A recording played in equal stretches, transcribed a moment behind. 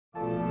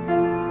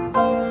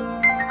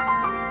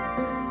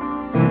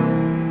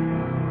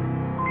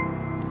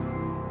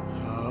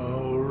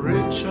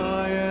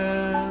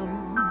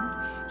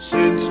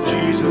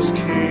Jesus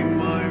came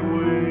my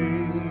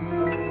way,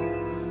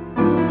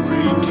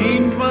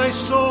 redeemed my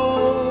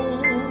soul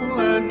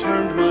and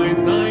turned my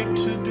night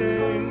to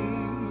day.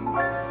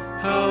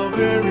 How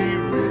very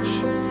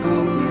rich I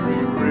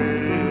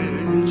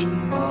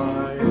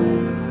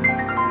am.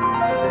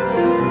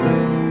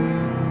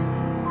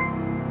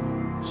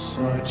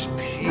 Such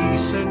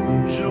peace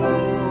and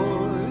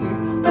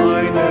joy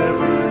I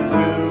never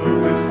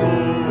knew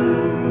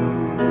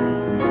before,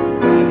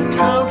 and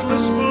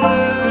countless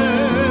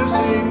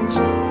blessings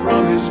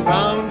from his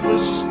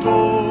boundless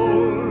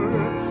store.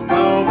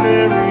 How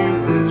very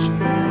rich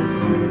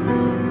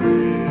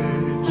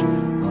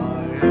I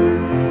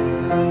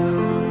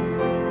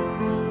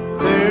am.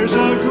 There's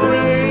a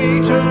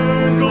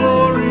greater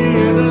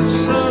glory in a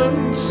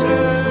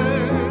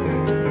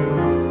sunset,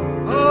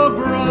 a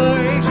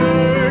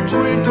brighter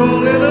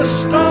twinkle in a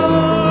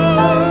star.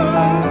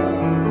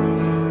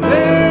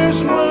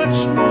 There's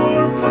much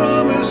more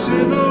promise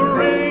in a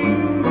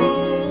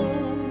rainbow,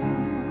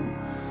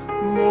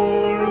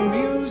 more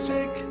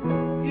music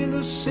in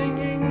a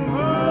singing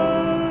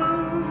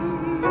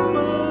bird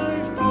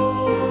by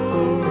far.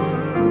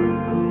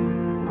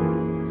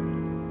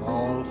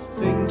 All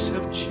things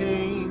have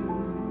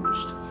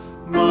changed,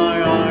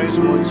 my eyes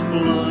once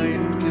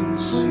blind can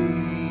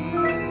see.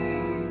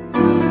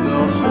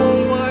 The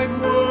whole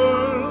wide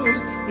world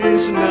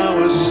is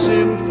now a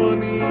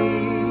symphony.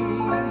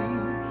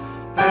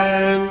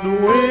 And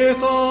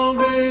with all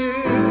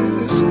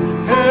this,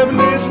 heaven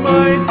is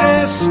my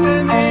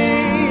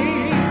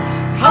destiny.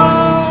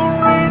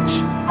 How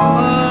rich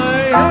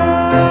I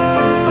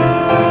am.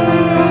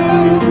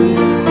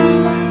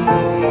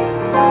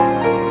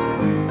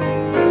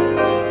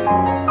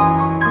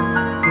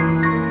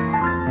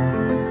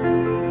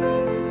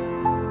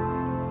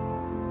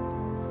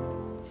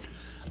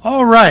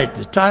 All right,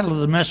 the title of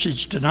the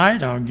message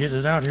tonight, I'll get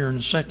it out here in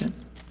a second.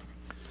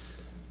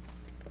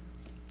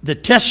 The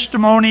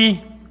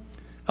testimony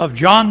of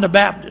John the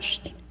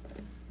Baptist.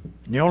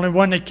 And the only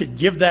one that could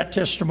give that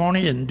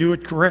testimony and do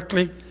it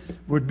correctly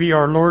would be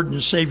our Lord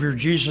and Savior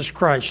Jesus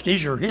Christ.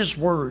 These are his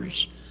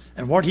words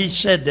and what he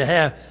said to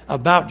have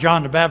about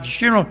John the Baptist.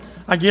 You know,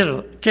 I get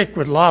a kick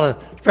with a lot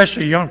of,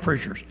 especially young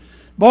preachers.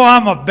 Boy,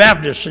 I'm a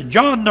Baptist, and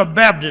John the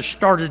Baptist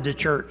started the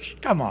church.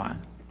 Come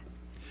on.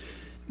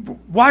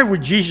 Why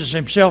would Jesus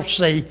himself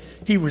say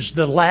he was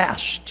the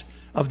last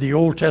of the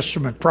Old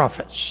Testament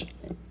prophets?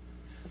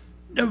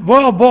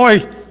 Well,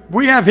 boy,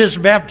 we have his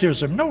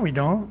baptism. No, we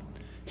don't.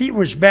 He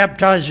was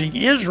baptizing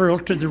Israel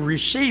to the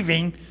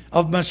receiving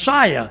of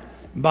Messiah.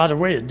 And by the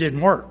way, it didn't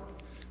work.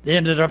 They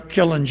ended up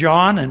killing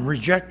John and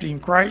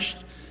rejecting Christ,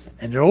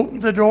 and it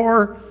opened the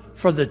door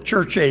for the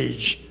church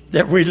age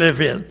that we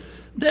live in.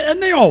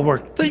 And they all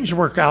work. Things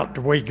work out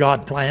the way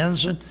God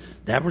plans, and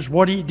that was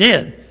what he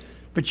did.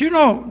 But you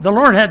know, the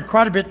Lord had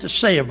quite a bit to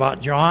say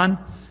about John,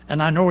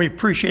 and I know he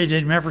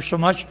appreciated him ever so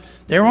much.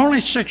 They were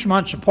only 6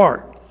 months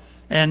apart.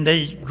 And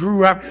they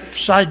grew up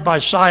side by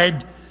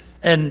side,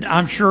 and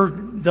I'm sure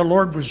the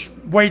Lord was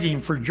waiting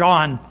for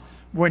John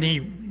when he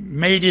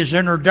made his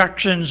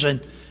introductions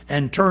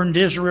and turned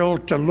Israel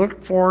to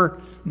look for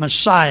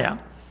Messiah.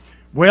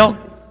 Well,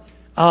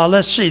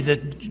 let's see,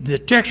 the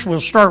text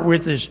we'll start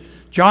with is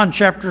John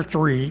chapter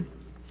 3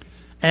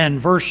 and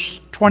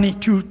verse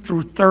 22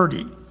 through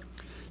 30.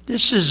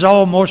 This is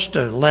almost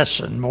a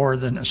lesson more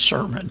than a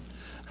sermon,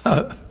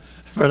 but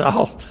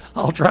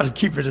I'll try to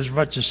keep it as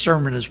much a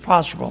sermon as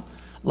possible.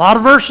 A lot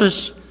of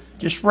verses.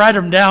 Just write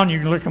them down. You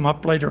can look them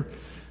up later.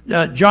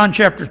 John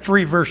chapter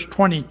 3, verse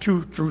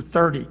 22 through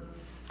 30.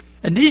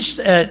 And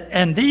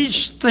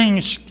these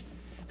things,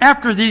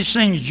 after these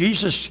things,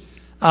 Jesus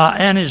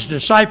and his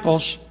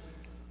disciples,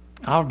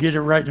 I'll get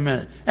it right in a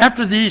minute.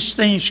 After these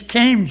things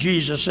came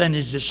Jesus and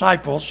his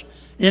disciples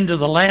into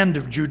the land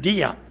of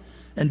Judea,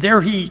 and there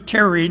he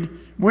tarried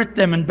with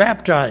them and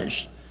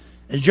baptized.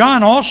 And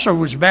John also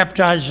was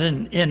baptized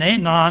in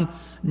Aenon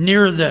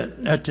near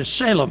to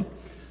Salem,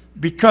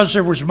 because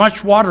there was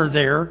much water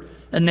there,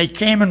 and they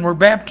came and were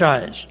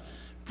baptized.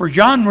 For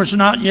John was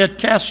not yet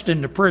cast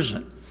into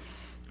prison.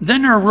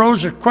 Then there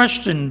arose a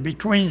question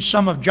between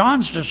some of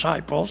John's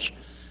disciples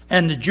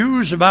and the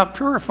Jews about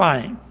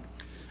purifying.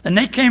 And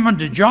they came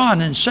unto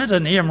John and said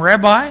unto him,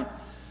 Rabbi,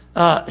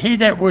 he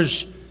that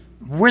was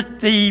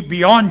with thee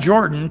beyond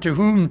Jordan, to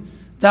whom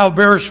thou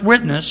bearest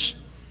witness,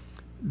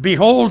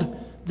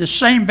 behold, the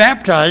same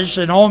baptized,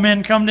 and all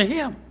men come to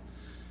him.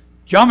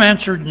 John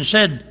answered and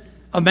said,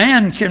 a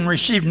man can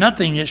receive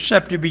nothing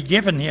except to be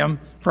given him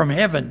from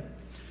heaven.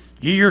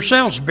 Ye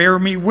yourselves bear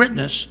me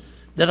witness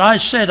that I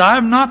said, I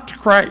am not the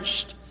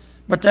Christ,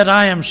 but that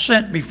I am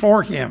sent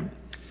before him.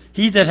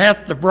 He that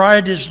hath the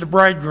bride is the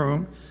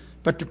bridegroom,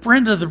 but the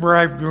friend of the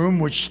bridegroom,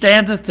 which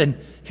standeth and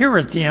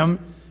heareth him,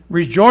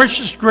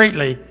 rejoiceth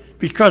greatly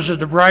because of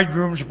the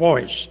bridegroom's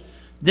voice.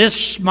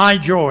 This my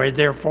joy,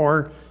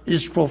 therefore,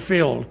 is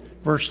fulfilled.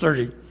 Verse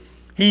 30.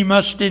 He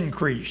must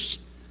increase,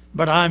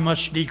 but I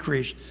must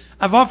decrease.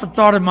 I've often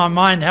thought in my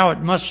mind how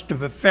it must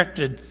have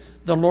affected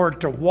the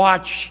Lord to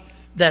watch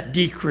that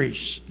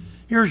decrease.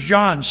 Here's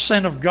John,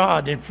 son of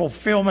God, in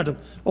fulfillment of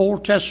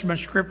Old Testament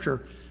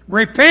scripture.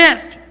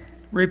 Repent,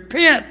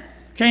 repent.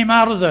 Came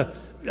out of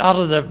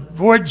the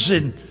woods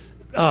in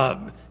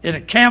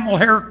a camel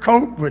hair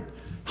coat with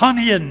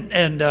honey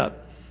and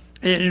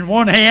in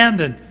one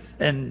hand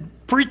and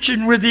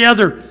preaching with the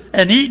other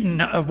and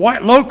eating a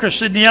white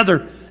locust in the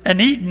other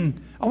and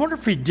eating. I wonder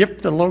if he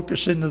dipped the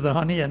locust into the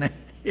honey and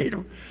ate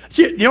them.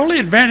 See, the only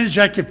advantage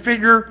I could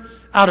figure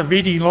out of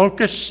eating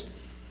locusts,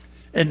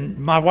 and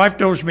my wife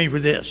knows me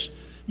with this,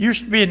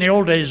 used to be in the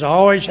old days I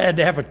always had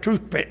to have a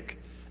toothpick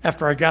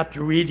after I got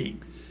through eating.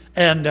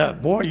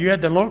 And boy, you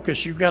had the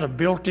locust, you got a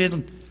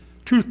built-in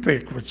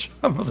toothpick with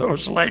some of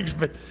those legs.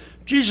 But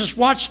Jesus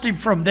watched him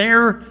from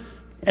there,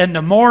 and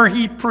the more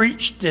he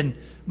preached and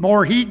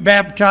more he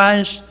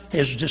baptized,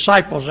 his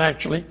disciples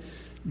actually,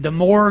 the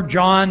more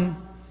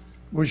John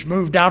was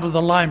moved out of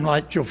the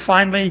limelight till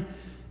finally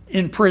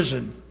in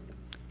prison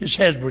his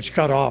head was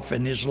cut off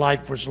and his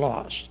life was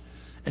lost.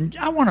 And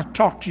I want to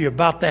talk to you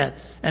about that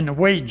and the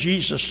way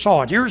Jesus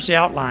saw it. Here's the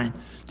outline.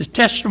 The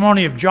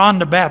testimony of John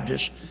the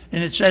Baptist,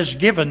 and it says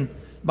given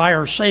by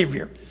our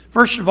Savior.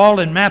 First of all,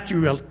 in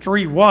Matthew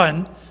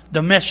 3:1,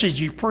 the message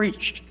he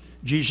preached,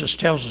 Jesus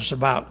tells us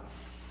about.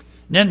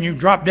 Then you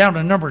drop down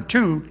to number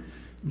 2,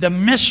 the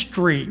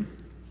mystery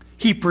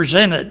he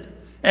presented,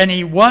 and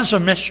he was a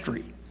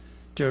mystery.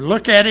 To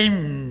look at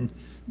him,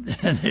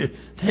 they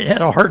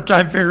had a hard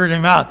time figuring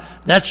him out.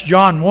 That's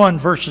John 1,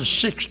 verses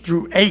 6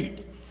 through 8.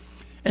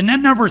 And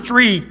then number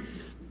 3,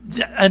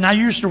 and I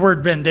used the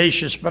word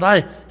mendacious, but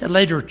I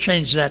later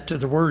changed that to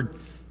the word,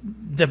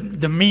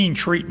 the mean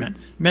treatment.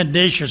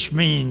 Mendacious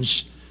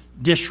means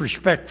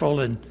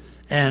disrespectful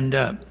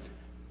and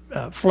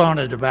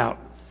flaunted about.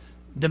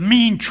 The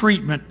mean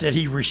treatment that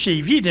he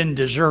received, he didn't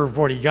deserve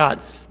what he got.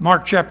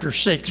 Mark chapter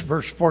 6,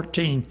 verse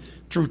 14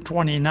 through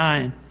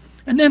 29.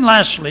 And then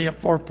lastly, a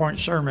 4-point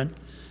sermon,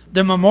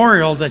 the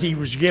memorial that he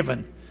was given.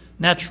 And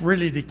that's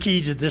really the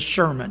key to this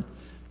sermon.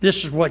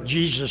 This is what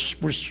Jesus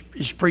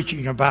is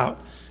preaching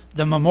about.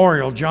 The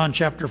memorial, John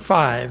chapter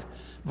 5,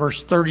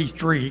 verse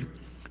 33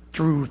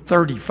 through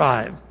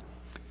 35.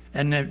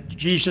 And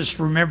Jesus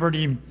remembered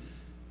him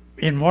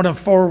in one of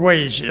 4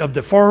 ways. Of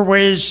the 4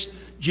 ways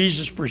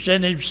Jesus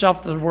presented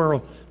himself to the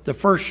world, the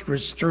first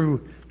was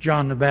through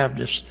John the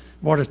Baptist.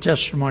 What a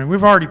testimony.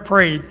 We've already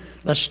prayed.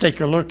 Let's take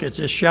a look at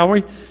this, shall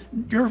we?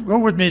 Go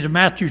with me to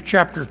Matthew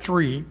chapter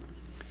 3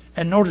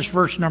 and notice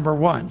verse number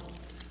 1.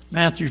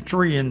 Matthew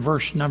 3 and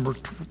verse number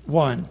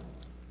 1.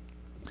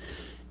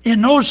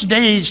 In those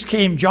days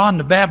came John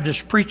the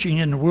Baptist preaching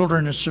in the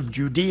wilderness of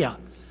Judea,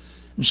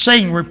 and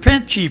saying,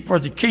 Repent ye, for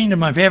the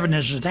kingdom of heaven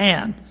is at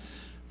hand.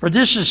 For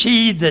this is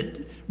he that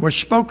was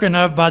spoken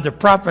of by the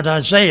prophet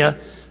Isaiah,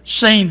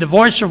 saying, The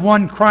voice of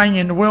one crying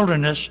in the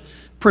wilderness,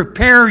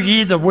 Prepare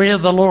ye the way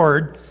of the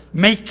Lord,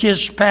 make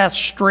his path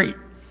straight.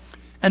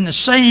 And the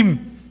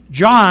same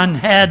John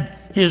had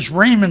his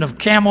raiment of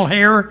camel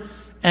hair,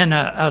 and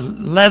a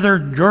leather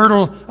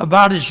girdle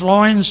about his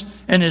loins,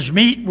 and his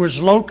meat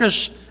was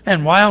locusts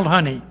and wild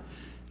honey.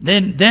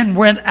 Then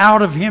went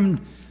out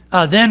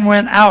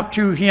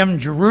to him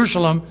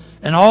Jerusalem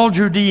and all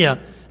Judea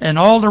and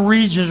all the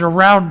regions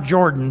around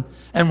Jordan,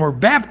 and were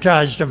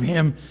baptized of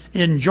him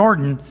in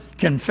Jordan,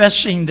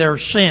 confessing their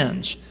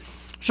sins.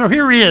 So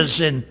here he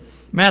is in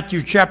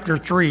Matthew chapter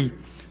 3,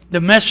 the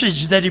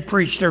message that he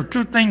preached. There are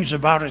 2 things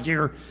about it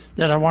here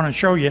that I want to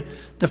show you.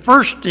 The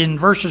first, in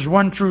verses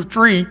 1 through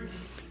 3,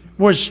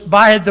 was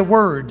by the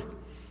word.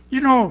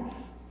 You know,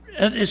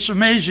 it's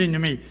amazing to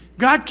me.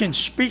 God can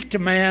speak to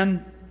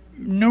man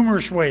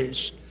numerous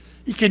ways.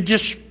 He can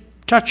just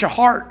touch a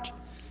heart.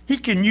 He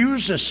can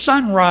use a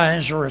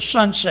sunrise or a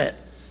sunset.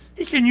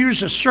 He can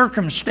use a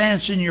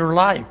circumstance in your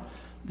life.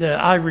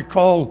 I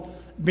recall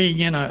being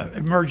in an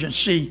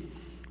emergency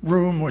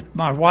room with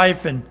my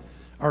wife and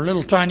our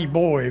little tiny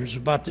boy. It was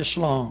about this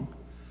long.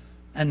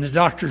 And the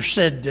doctor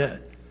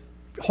said,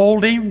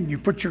 hold him, you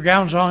put your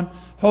gowns on,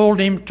 hold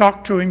him,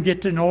 talk to him,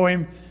 get to know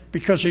him,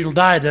 because he'll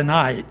die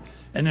tonight.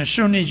 And as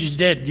soon as he's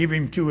dead, give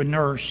him to a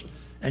nurse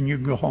and you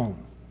can go home.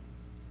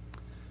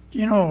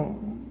 You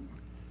know,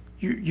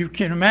 you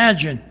can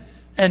imagine.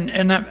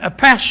 And a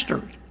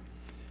pastor.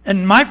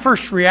 And my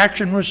first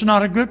reaction was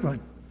not a good one.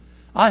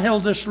 I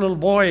held this little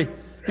boy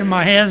in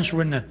my hands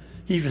when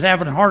he was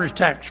having heart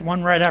attacks,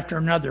 one right after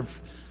another,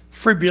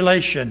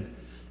 fibrillation.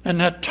 And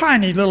that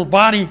tiny little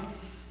body,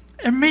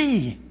 and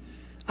me.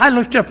 I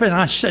looked up and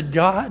I said,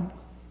 God,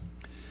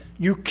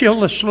 you kill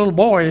this little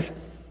boy,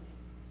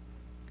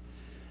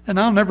 and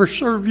I'll never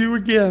serve you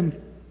again.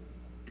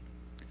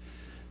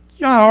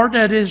 You know how hard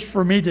that is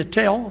for me to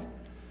tell?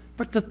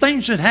 But the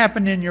things that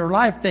happen in your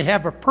life, they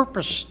have a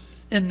purpose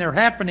in their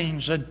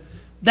happenings. And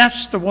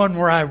that's the one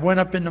where I went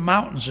up in the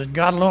mountains, and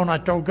God alone, I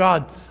told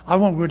God, I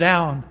won't go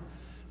down.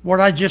 What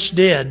I just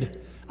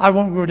did, I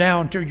won't go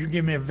down until you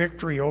give me a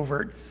victory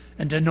over it.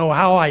 And to know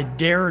how I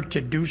dared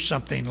to do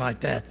something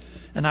like that.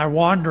 And I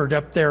wandered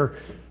up there.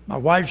 My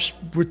wife's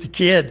with the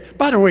kid.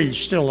 By the way, he's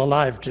still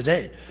alive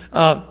today.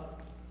 And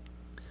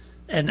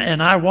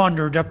I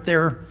wandered up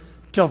there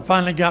till I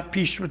finally got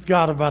peace with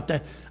God about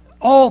that.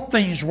 all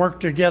things work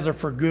together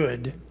for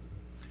good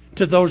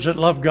to those that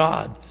love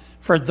God,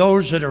 for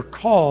those that are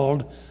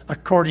called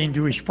according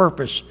to his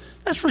purpose.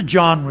 That's what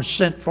John was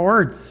sent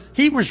for.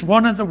 He was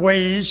one of the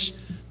ways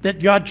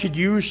that God could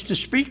use to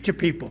speak to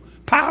people.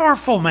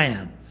 Powerful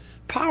man.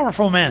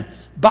 Powerful man.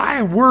 By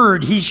a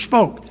word he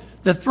spoke.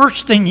 The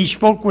first thing he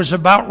spoke was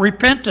about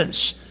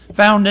repentance.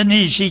 Found in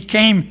these, he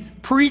came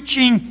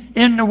preaching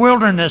in the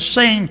wilderness,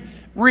 saying,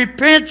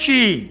 "Repent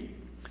ye."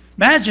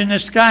 Imagine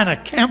this guy in a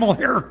camel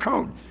hair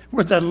coat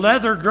with a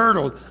leather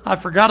girdle. I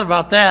forgot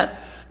about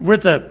that.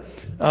 With a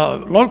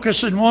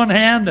locust in one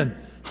hand and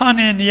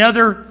honey in the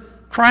other,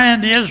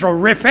 crying to Israel,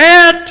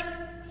 "Repent!"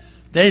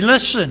 They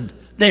listened.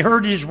 They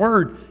heard his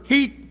word.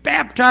 He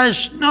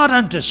baptized not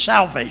unto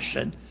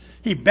salvation.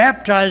 He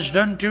baptized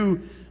unto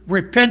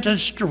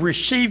repentance to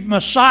receive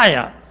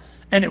Messiah.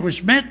 And it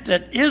was meant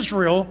that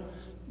Israel,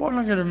 boy,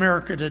 look at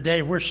America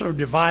today. We're so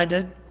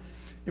divided.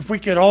 If we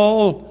could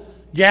all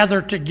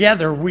gather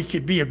together, we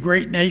could be a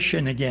great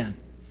nation again.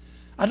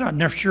 I'm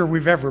not sure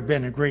we've ever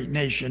been a great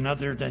nation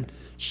other than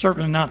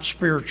certainly not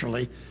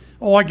spiritually.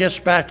 Oh, I guess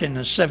back in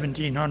the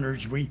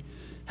 1700s we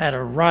had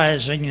a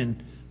rising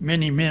and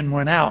many men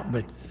went out.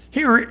 But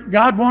here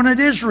God wanted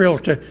Israel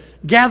to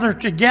gather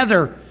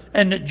together,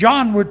 and that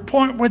John would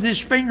point with his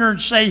finger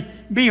and say,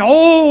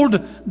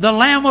 "Behold the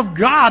Lamb of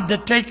God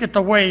that taketh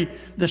away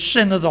the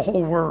sin of the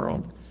whole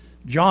world."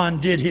 John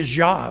did his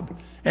job,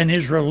 and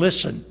Israel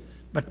listened.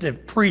 But the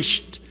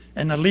priests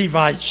and the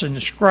Levites and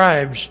the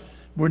scribes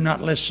would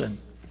not listen.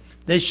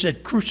 They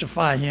said,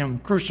 "Crucify him,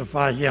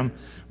 crucify him.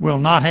 We'll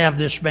not have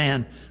this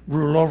man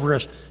rule over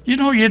us." You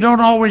know, you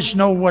don't always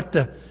know what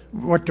the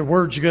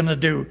word's going to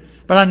do.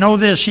 But I know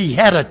this, he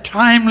had a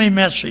timely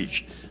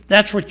message.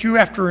 That's what you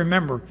have to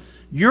remember.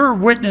 Your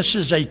witness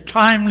is a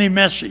timely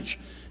message.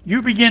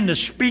 You begin to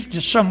speak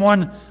to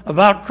someone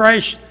about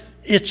Christ,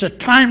 it's a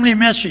timely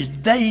message.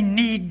 They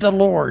need the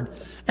Lord.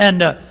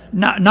 And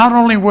not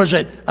only was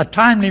it a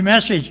timely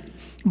message,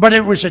 but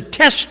it was a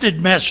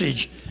tested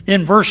message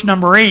in verse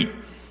number 8.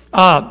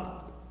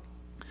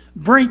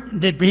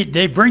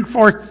 They bring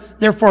forth,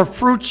 therefore,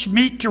 fruits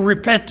meet to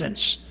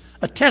repentance.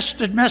 A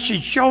tested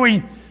message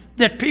showing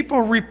that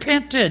people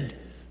repented.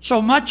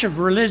 So much of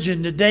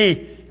religion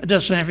today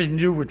doesn't have anything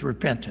to do with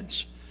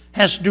repentance. It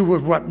has to do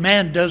with what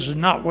man does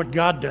and not what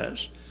God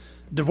does.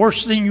 The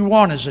worst thing you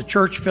want is a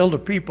church filled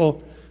with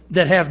people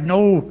that have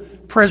no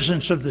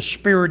presence of the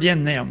Spirit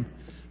in them,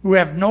 who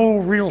have no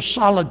real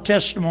solid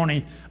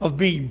testimony of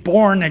being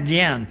born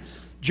again.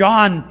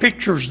 John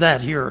pictures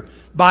that here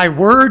by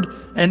word,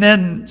 and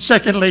then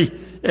secondly,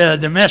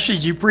 the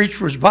message he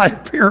preached was by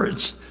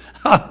appearance.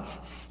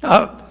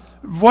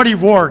 What he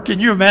wore, can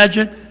you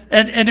imagine?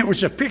 And it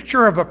was a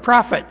picture of a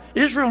prophet.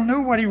 Israel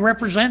knew what he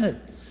represented.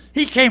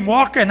 He came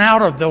walking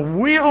out of the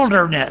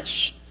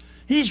wilderness.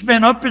 He's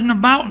been up in the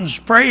mountains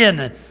praying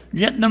and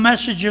getting the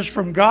messages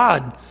from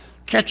God,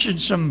 catching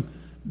some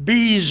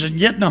bees and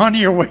getting the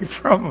honey away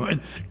from them,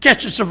 and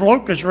catching some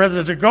locusts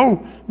rather to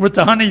go with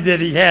the honey that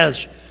he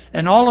has.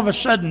 And all of a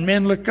sudden,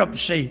 men look up and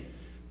say,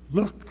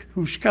 "Look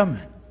who's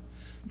coming."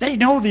 They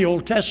know the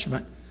Old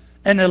Testament.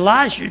 And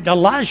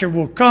Elijah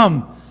will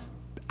come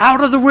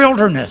out of the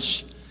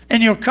wilderness,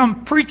 and he'll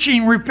come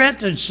preaching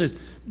repentance.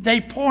 They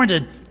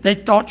pointed, they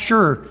thought,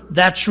 sure,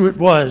 that's who it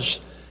was.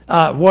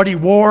 What he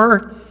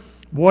wore,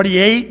 what he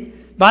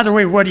ate. By the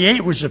way, what he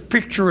ate was a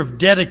picture of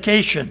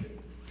dedication.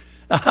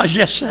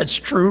 Yes, that's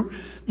true.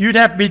 You'd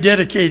have to be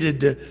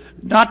dedicated to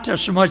not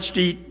so much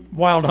to eat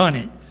wild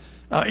honey.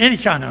 Any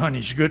kind of honey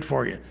is good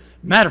for you.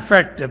 Matter of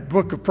fact, the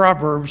book of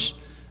Proverbs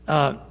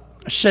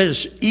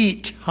says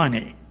eat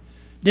honey.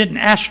 Didn't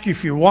ask you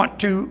if you want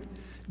to.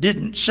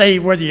 Didn't say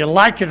whether you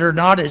like it or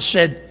not. It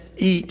said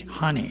eat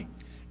honey.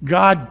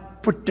 God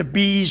put the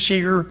bees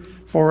here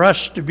for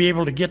us to be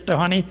able to get the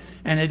honey,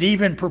 and it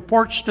even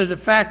purports to the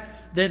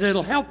fact that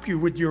it'll help you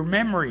with your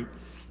memory.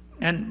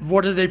 And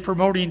what are they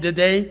promoting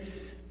today?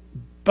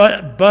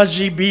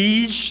 Buzzy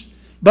bees,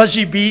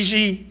 Buzzy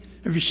Beezy.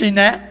 Have you seen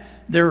that?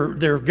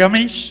 They're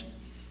gummies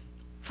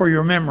for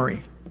your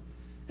memory.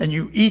 And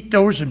you eat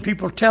those, and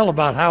people tell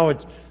about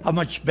how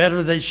much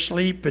better they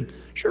sleep. And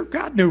sure,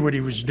 God knew what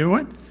he was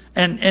doing.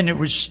 And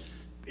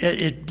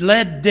it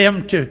led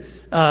them to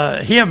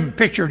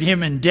pictured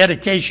him in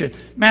dedication.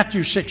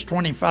 Matthew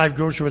 6:25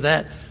 goes with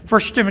that.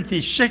 1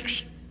 Timothy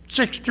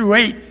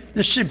 6:6-8,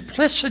 the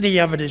simplicity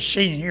of it is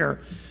seen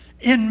here.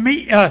 In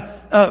me,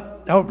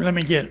 let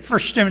me get it.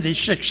 1 Timothy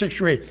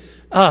 6:6-8.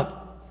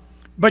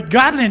 But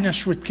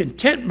godliness with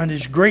contentment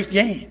is great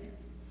gain.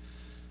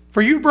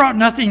 For you brought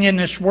nothing in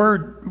this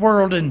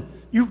world, and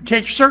you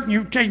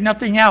take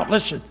nothing out.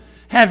 Listen,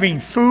 having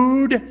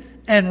food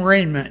and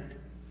raiment.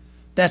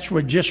 That's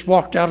what just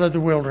walked out of the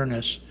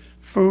wilderness.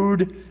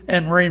 Food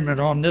and raiment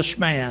on this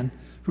man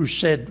who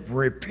said,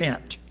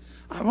 repent.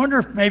 I wonder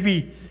if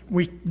maybe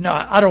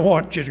I don't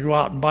want you to go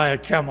out and buy a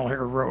camel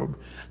hair robe.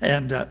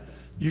 And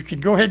you can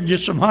go ahead and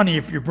get some honey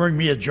if you bring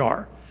me a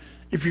jar.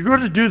 If you're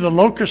going to do the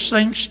locust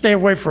thing, stay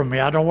away from me.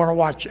 I don't want to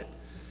watch it.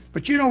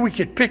 But you know, we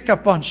could pick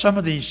up on some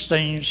of these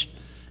things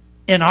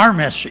in our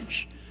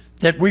message.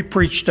 that we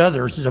preached to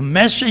others. The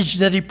message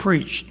that he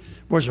preached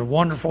was a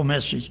wonderful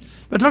message.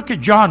 But look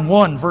at John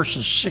 1,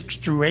 verses 6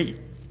 through 8.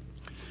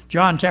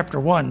 John chapter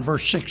 1,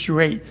 verse 6 through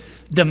 8.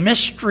 The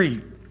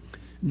mystery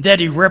that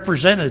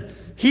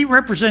he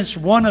represents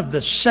one of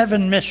the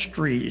 7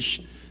 mysteries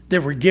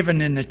that were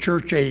given in the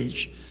church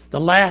age, the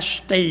last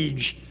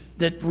stage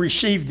that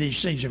received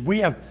these things. And we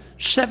have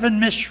 7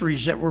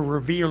 mysteries that were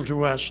revealed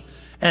to us.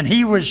 And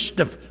he was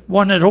the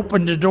one that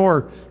opened the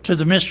door to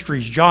the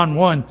mysteries. John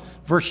 1,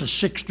 verses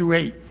 6 through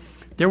 8.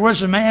 There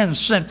was a man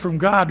sent from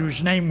God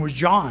whose name was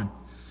John.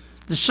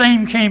 The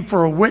same came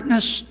for a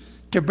witness,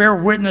 to bear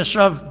witness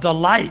of the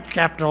light,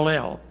 capital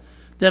L,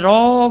 that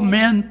all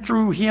men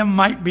through him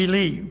might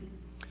believe.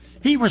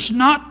 He was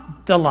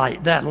not the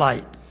light, that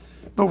light,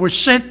 but was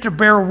sent to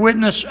bear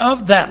witness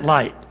of that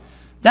light.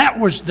 That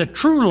was the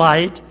true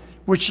light,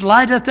 which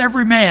lighteth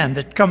every man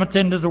that cometh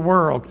into the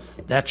world.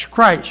 That's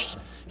Christ.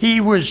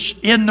 He was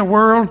in the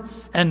world,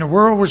 and the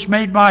world was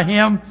made by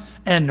him,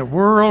 and the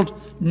world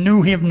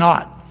knew him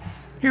not.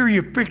 Here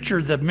you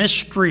picture the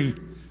mystery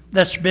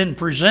that's been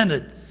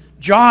presented.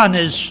 John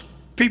is,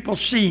 people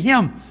see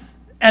him,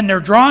 and they're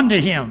drawn to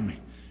him.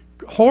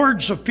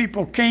 Hordes of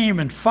people came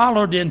and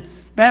followed in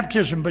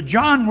baptism, but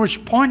John was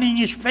pointing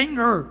his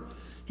finger.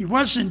 He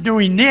wasn't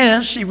doing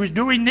this, he was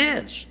doing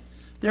this.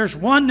 There's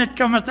one that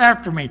cometh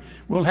after me.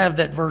 We'll have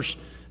that verse.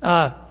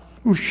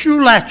 Whose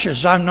shoe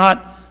latches I'm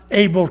not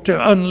able to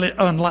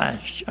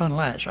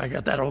unlash. I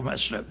got that all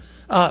messed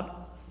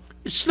up.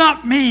 It's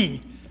not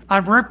me.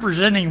 I'm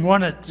representing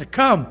one that's to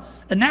come.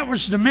 And that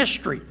was the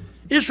mystery.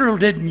 Israel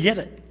didn't get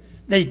it.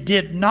 They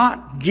did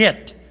not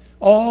get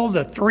all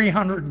the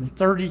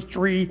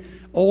 333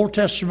 Old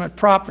Testament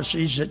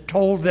prophecies that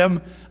told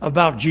them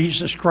about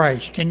Jesus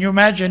Christ. Can you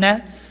imagine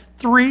that?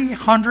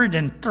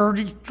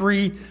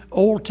 333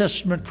 Old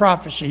Testament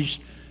prophecies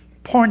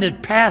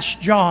pointed past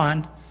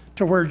John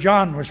to where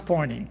John was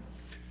pointing,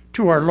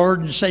 to our Lord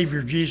and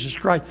Savior Jesus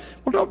Christ.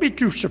 Well, don't be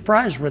too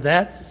surprised with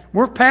that.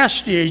 We're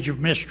past the age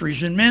of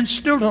mysteries, and men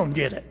still don't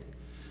get it.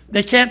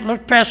 They can't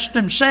look past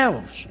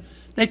themselves.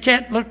 They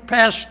can't look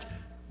past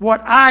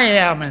what I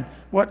am and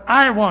what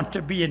I want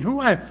to be and who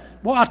I am.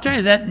 Well, I'll tell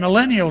you, that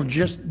millennial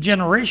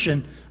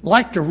generation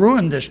like to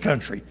ruin this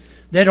country.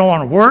 They don't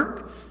want to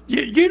work.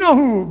 You know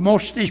who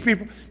most of these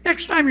people,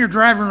 next time you're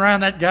driving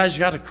around, that guy's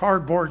got a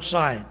cardboard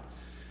sign.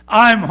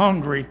 I'm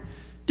hungry.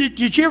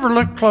 Did you ever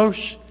look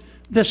close?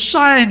 The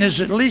sign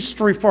is at least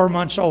 3 or 4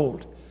 months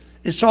old.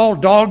 It's all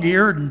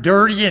dog-eared and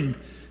dirty, and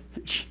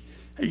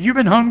you've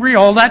been hungry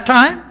all that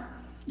time?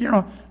 You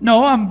know,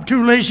 no, I'm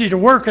too lazy to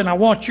work, and I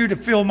want you to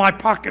fill my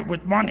pocket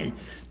with money.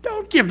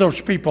 Don't give those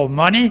people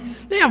money.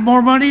 They have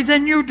more money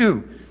than you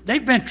do.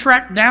 They've been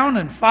tracked down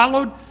and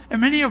followed,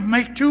 and many of them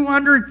make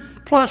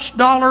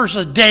 $200+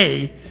 a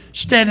day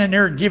standing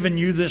there and giving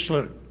you this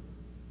look.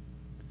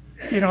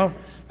 You know,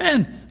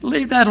 man,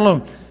 leave that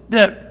alone.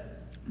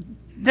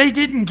 They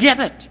didn't get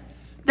it.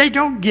 They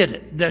don't get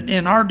it. That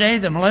in our day,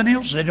 the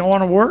millennials, they don't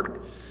want to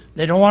work.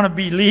 They don't want to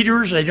be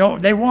leaders.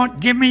 They want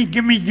gimme,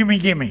 gimme, gimme,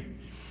 gimme.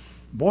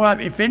 Boy,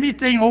 if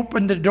anything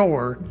opened the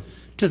door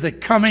to the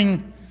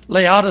coming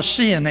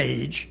Laodicean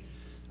age,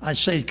 I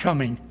say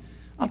coming,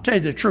 I'll tell you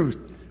the truth.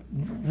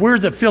 We're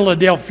the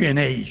Philadelphian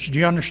age. Do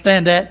you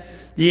understand that?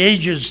 The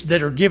ages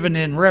that are given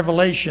in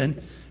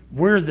Revelation,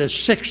 we're the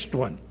 6th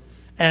one.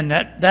 And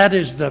that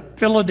is the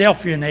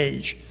Philadelphian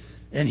age.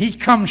 And he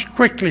comes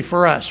quickly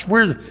for us.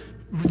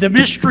 The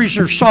mysteries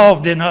are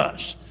solved in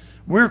us.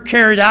 We're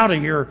carried out of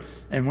here.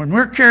 And when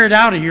we're carried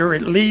out of here,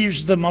 it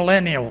leaves the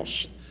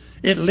millennials.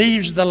 It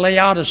leaves the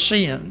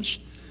Laodiceans.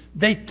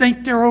 They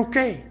think they're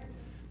okay.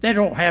 They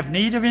don't have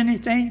need of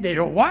anything. They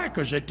don't. Why?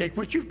 Because they take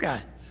what you've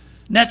got.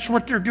 And that's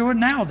what they're doing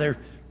now. They're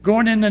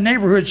going in the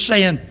neighborhood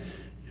saying,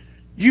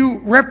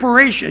 you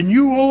reparation,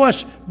 you owe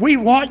us, we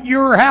want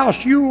your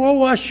house, you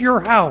owe us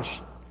your house.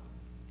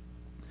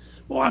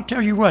 Well, I'll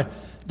tell you what,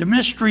 the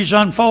mysteries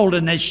unfold,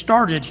 and they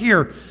started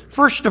here.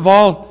 First of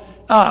all,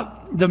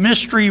 the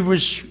mystery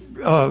was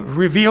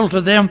revealed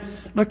to them.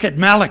 Look at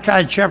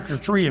Malachi chapter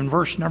 3 and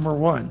verse number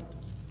 1.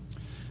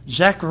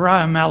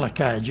 Zechariah and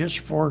Malachi, just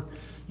before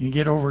you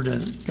get over to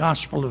the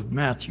Gospel of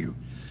Matthew.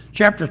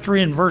 Chapter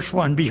 3 and verse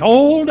 1.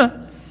 Behold,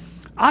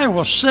 I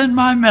will send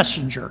my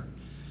messenger,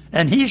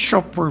 and he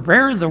shall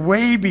prepare the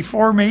way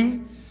before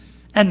me.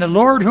 And the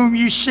Lord whom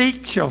you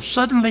seek shall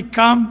suddenly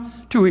come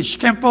to his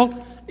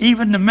temple,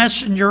 even the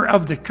messenger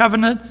of the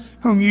covenant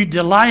whom you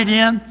delight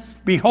in.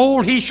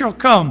 Behold, he shall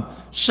come,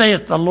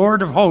 saith the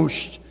Lord of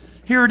hosts.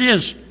 Here it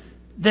is.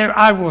 There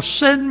I will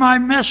send my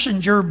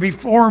messenger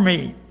before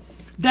me.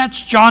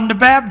 That's John the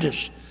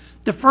Baptist.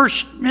 The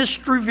first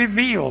mystery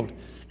revealed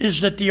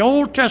is that the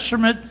Old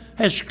Testament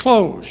has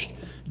closed.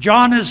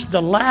 John is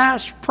the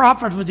last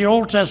prophet of the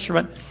Old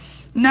Testament.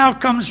 Now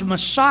comes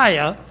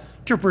Messiah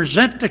to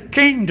present the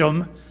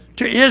kingdom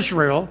to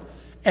Israel.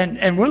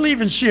 And we'll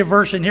even see a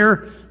verse in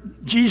here.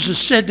 Jesus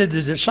said to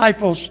the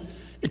disciples,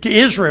 to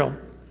Israel,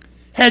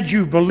 had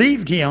you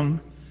believed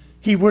him,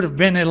 he would have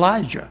been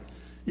Elijah.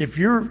 If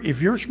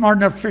you're smart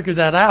enough to figure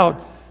that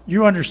out,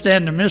 you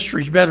understand the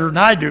mysteries better than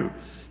I do.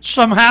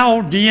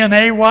 Somehow,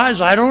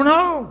 DNA-wise, I don't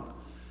know.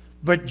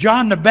 But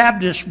John the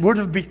Baptist would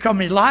have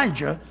become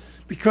Elijah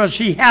because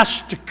he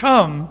has to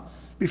come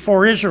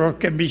before Israel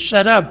can be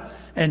set up.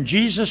 And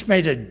Jesus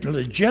made a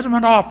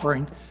legitimate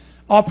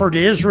offer to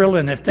Israel,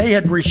 and if they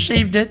had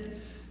received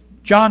it,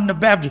 John the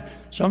Baptist,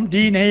 some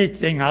DNA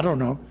thing, I don't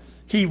know,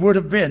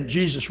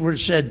 Jesus would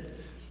have said,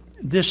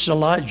 this is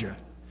Elijah.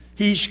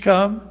 He's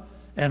come,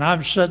 and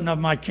I'm setting up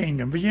my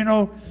kingdom. But you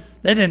know,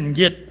 they didn't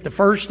get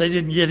they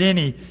didn't get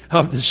any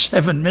of the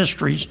 7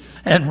 mysteries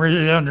and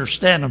really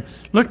understand them.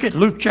 Look at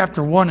Luke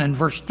chapter 1 and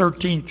verse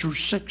 13 through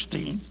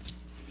 16.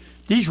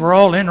 These were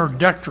all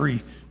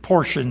introductory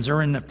portions.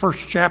 They're in the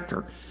first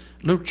chapter.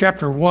 Luke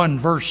chapter 1,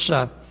 verse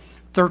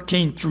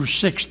 13 through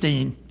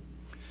 16.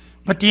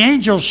 But the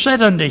angel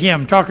said unto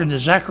him, talking to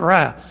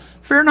Zechariah,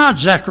 Fear not,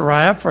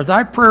 Zechariah, for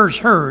thy prayer is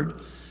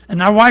heard,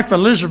 and thy wife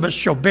Elizabeth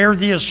shall bear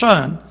thee a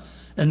son,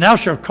 and thou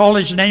shalt call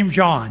his name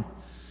John.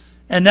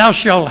 And thou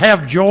shalt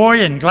have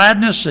joy and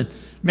gladness, and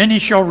many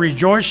shall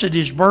rejoice at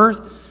his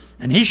birth.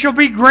 And he shall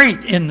be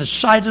great in the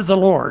sight of the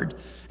Lord,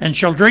 and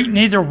shall drink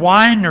neither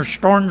wine nor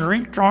strong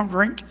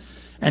drink,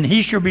 and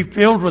he shall be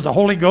filled with the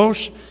Holy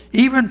Ghost,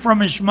 even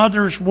from his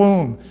mother's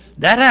womb.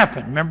 That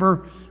happened.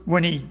 Remember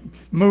when he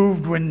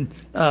moved, when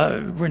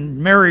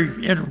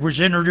Mary was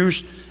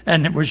introduced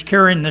and was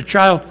carrying the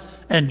child,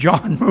 and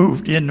John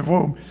moved in the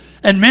womb.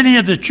 And many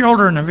of the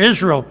children of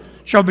Israel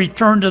shall be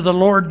turned to the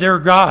Lord their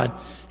God.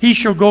 He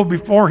shall go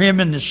before him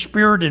in the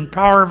spirit and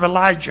power of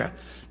Elijah,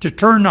 to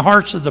turn the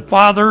hearts of the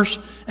fathers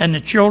and the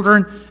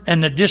children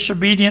and the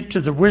disobedient to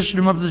the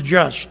wisdom of the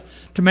just,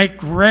 to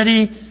make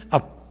ready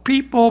a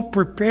people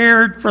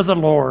prepared for the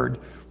Lord.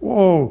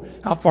 Whoa,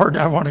 how far do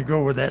I want to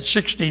go with that?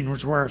 16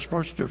 was where I was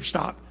supposed to have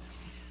stopped.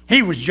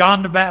 He was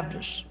John the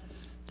Baptist.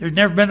 There's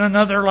never been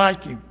another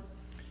like him.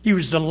 He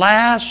was the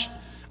last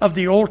of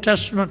the Old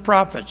Testament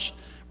prophets.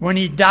 When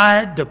he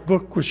died, the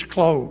book was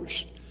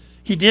closed.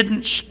 He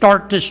didn't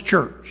start this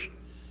church.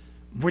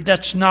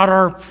 That's not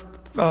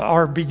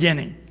our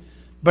beginning.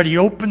 But he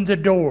opened the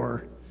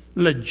door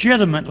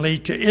legitimately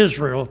to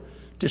Israel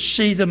to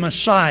see the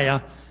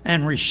Messiah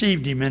and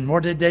received him. And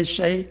what did they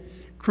say?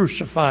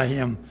 Crucify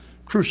him.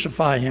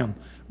 Crucify him.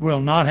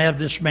 We'll not have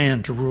this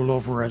man to rule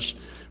over us.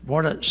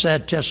 What a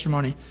sad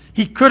testimony.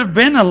 He could have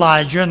been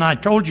Elijah, and I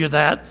told you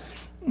that.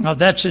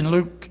 That's in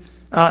Luke,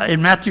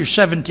 in Matthew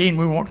 17,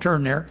 we won't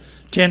turn there.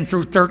 10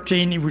 through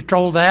 13, we were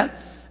told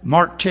that.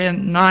 Mark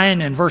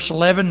 10:9 and verse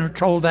 11, we were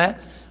told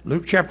that.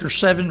 Luke chapter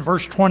 7,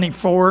 verse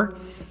 24.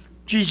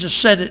 Jesus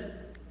said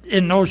it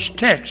in those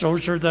texts.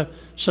 Those are the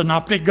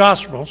synoptic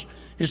gospels.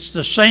 It's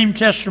the same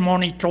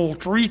testimony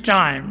told 3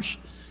 times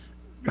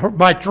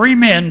by 3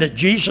 men that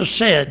Jesus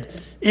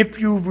said, if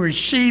you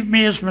receive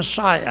me as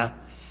Messiah,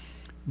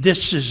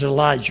 this is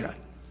Elijah.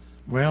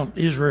 Well,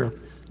 Israel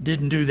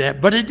didn't do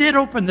that. But it did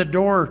open the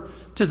door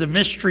to the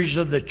mysteries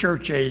of the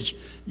church age.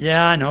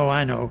 Yeah, I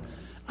know.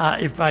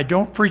 If I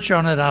don't preach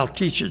on it, I'll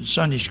teach it in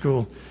Sunday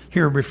school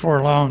here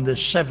before long, the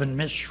 7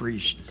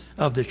 mysteries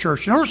of the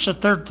church. Notice the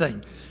third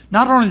thing.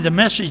 Not only the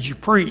message he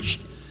preached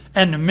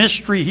and the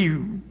mystery he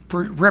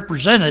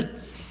represented,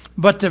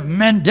 but the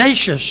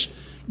mendacious,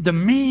 the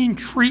mean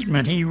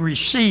treatment he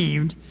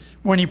received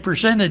when he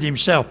presented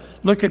himself.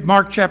 Look at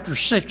Mark chapter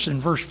 6 and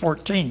verse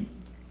 14.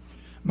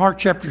 Mark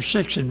chapter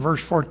 6 and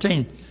verse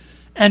 14.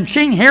 And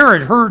King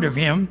Herod heard of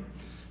him,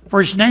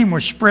 for his name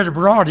was spread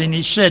abroad, and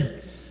he said,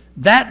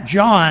 that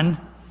John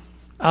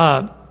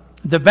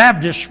the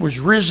Baptist was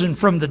risen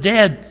from the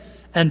dead,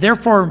 and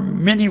therefore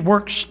many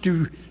works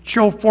to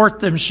show forth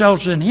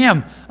themselves in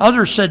him.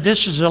 Others said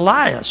this is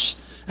Elias,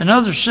 and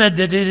others said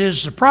that it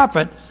is the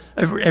prophet.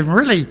 And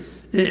really,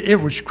 it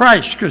was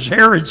Christ, because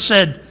Herod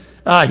said,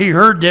 he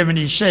heard them, and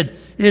he said,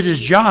 it is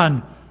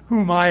John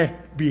whom I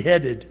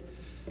beheaded.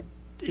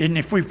 And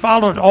if we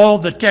followed all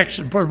the texts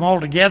and put them all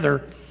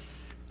together,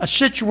 a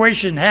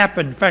situation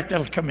happened. In fact,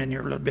 that'll come in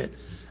here a little bit.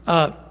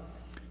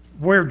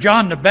 Where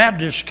John the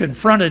Baptist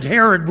confronted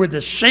Herod with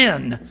the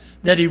sin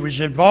that he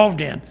was involved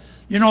in.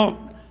 You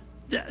know,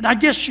 I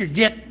guess you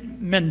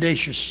get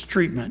mendacious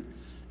treatment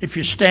if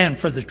you stand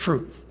for the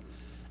truth.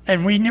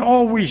 And we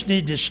always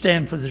need to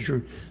stand for the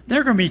truth.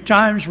 There are going to be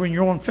times when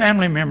your own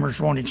family members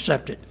won't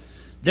accept it.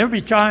 There'll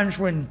be times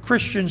when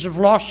Christians have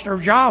lost their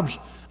jobs,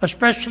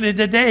 especially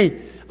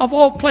today. Of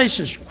all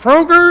places,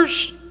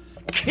 Kroger's,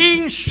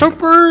 King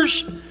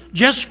Soopers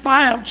just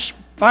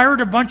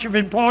fired a bunch of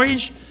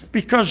employees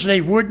because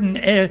they wouldn't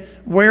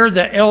wear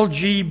the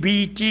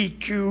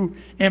LGBTQ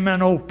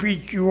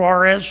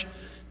MNOPQRS.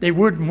 They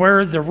wouldn't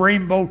wear the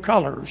rainbow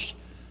colors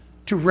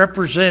to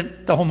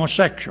represent the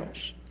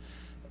homosexuals.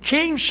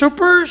 King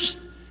Soopers,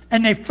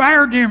 and they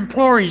fired the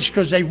employees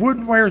because they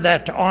wouldn't wear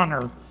that to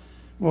honor.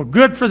 Well,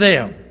 good for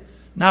them.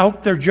 Now, I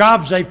hope their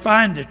jobs they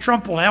find, that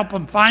Trump will help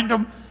them find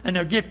them, and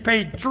they'll get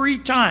paid 3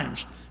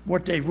 times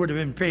what they would have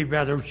been paid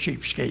by those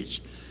cheapskates.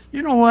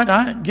 You know what?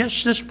 I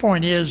guess this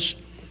point is,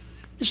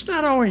 it's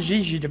not always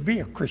easy to be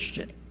a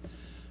Christian.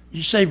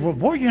 You say, well,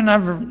 boy,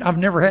 I've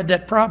never had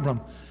that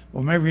problem.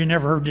 Well, maybe you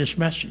never heard this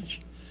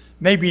message.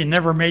 Maybe you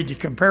never made the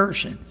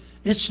comparison.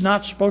 It's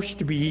not supposed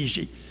to be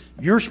easy.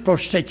 You're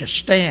supposed to take a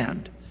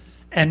stand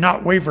and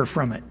not waver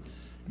from it.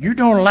 You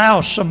don't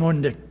allow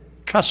someone to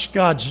cuss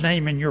God's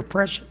name in your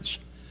presence.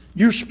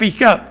 You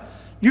speak up.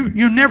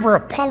 You never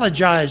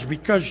apologize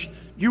because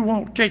you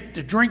won't take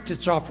the drink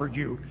that's offered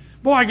you.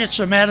 Boy, I get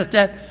so mad at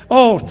that.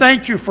 Oh,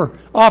 thank you for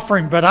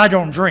offering, but I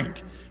don't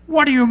drink.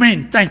 What do you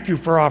mean, thank you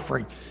for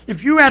offering?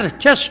 If you had a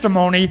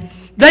testimony,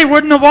 they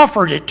wouldn't have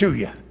offered it to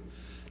you.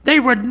 They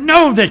would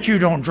know that you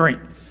don't drink.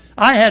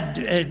 I had,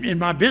 in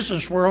my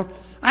business world,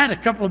 I had a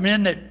couple of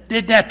men that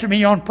did that to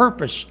me on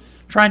purpose,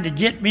 trying to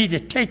get me to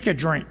take a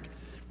drink.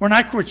 When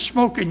I quit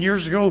smoking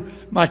years ago,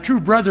 my two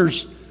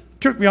brothers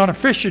took me on a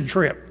fishing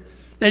trip.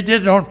 They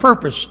did it on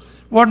purpose.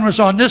 One was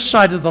on this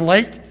side of the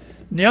lake,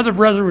 and the other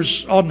brother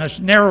was on this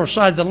narrow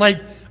side of the lake.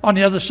 On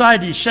the other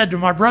side, he said to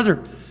my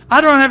brother,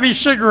 I don't have any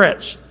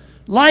cigarettes.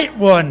 Light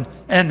one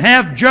and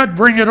have Judd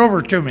bring it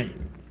over to me.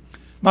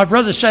 My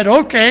brother said,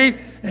 okay.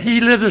 And he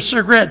lit a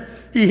cigarette.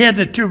 He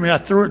handed it to me. I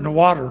threw it in the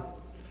water.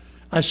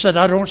 I said,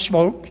 I don't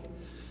smoke,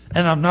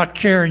 and I'm not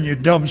carrying your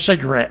dumb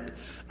cigarette.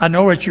 I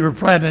know what you were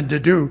planning to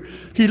do.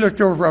 He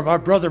looked over at my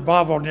brother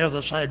Bob on the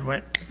other side and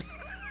went.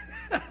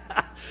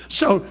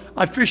 So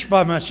I fished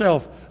by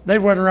myself. They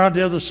went around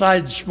the other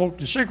side and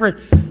smoked a cigarette.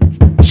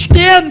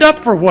 Stand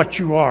up for what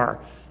you are.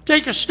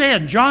 Take a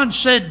stand. John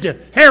said to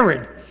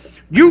Herod,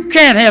 you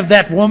can't have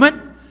that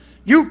woman.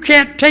 You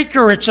can't take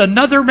her. It's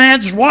another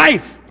man's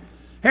wife.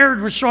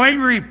 Herod was so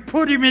angry, he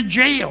put him in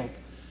jail.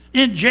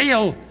 In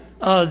jail,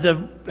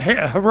 the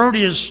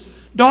Herodias'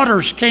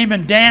 daughters came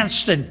and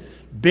danced, and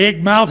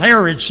Big Mouth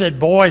Herod said,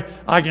 boy,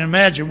 I can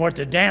imagine what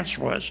the dance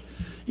was.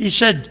 He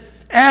said,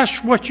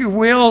 ask what you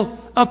will,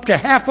 up to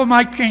half of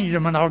my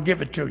kingdom, and I'll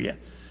give it to you.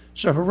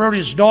 So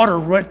Herodias' daughter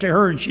went to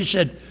her, and she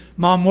said,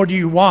 Mom, what do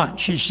you want?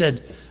 She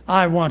said,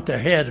 I want the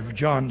head of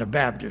John the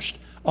Baptist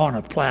on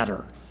a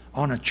platter,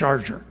 on a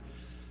charger.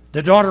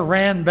 The daughter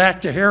ran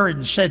back to Herod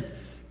and said,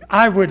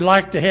 I would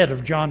like the head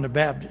of John the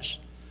Baptist.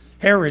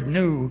 Herod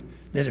knew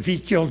that if he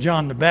killed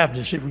John the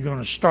Baptist, it was going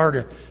to start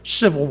a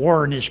civil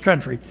war in his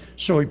country.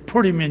 So he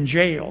put him in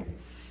jail.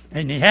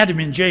 And he had him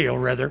in jail,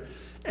 rather.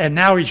 And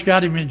now he's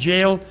got him in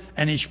jail,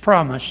 and he's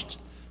promised.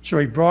 So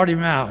he brought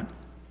him out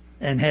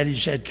and had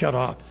his head cut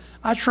off.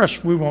 I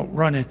trust we won't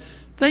run in.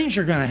 Things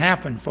are going to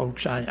happen,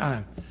 folks.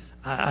 I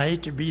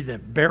hate to be the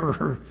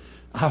bearer.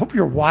 I hope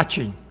you're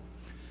watching.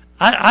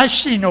 I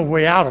see no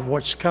way out of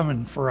what's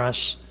coming for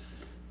us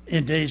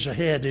in days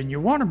ahead, and you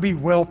want to be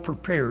well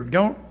prepared.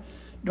 Don't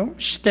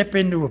step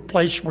into a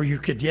place where you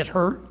could get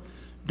hurt.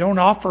 Don't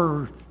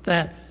offer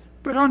that.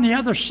 But on the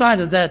other side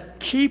of that,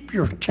 keep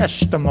your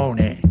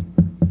testimony.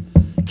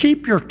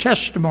 Keep your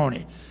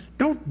testimony.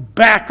 Don't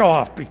back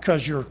off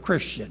because you're a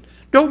Christian.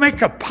 Don't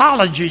make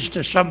apologies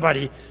to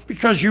somebody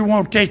because you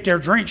won't take their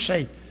drink.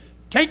 Say,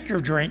 take your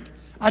drink.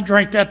 I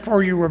drank that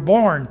before you were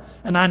born,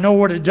 and I know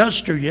what it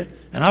does to you,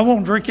 and I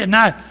won't drink it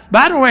now.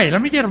 By the way,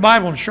 let me get a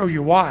Bible and show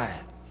you why.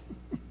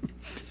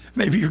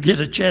 Maybe you get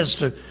a chance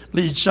to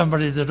lead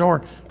somebody to the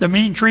door. The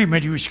mean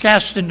treatment, he was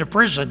cast into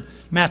prison,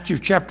 Matthew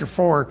chapter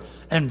 4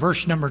 and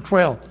verse number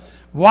 12.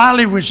 While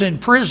he was in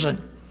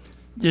prison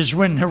is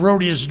when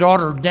Herodias'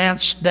 daughter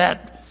danced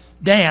that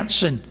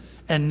dance, and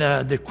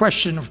the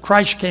question of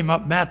Christ came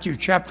up, Matthew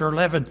chapter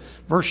 11,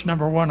 verse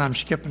number 1. I'm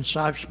skipping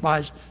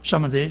by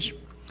some of these.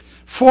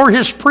 For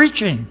his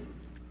preaching,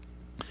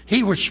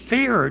 he was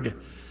feared.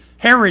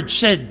 Herod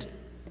said,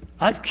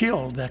 I've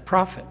killed that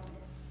prophet,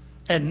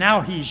 and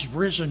now he's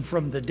risen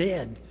from the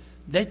dead.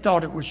 They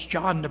thought it was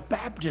John the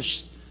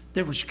Baptist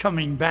that was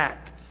coming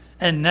back.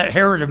 And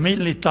Herod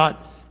immediately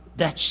thought,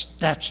 that's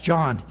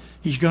John.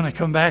 He's going to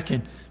come back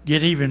and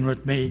get even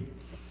with me.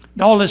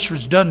 And all this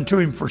was done to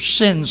him for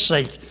sin's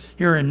sake,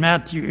 here in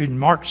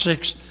Mark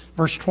 6,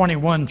 verse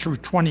 21 through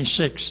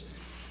 26.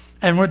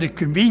 And when the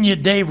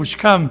convenient day was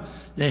come,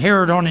 that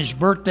Herod on his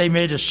birthday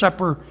made a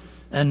supper,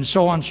 and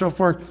so on and so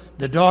forth.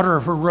 The daughter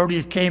of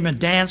Herodias came and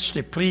danced.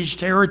 It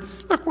pleased Herod.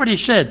 Look what he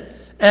said.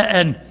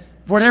 And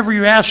whatever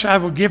you ask, I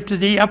will give to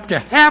thee, up to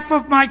half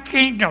of my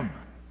kingdom.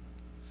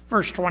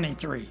 Verse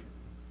 23.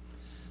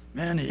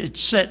 Man, it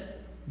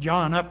set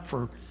John up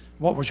for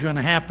what was going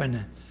to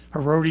happen.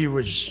 Herodias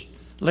was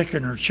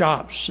licking her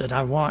chops, said,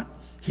 I want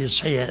his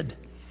head.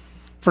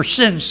 For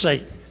sin's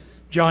sake,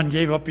 John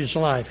gave up his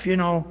life. You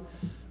know,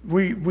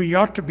 we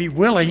ought to be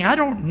willing. I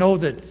don't know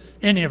that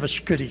any of us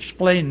could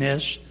explain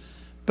this,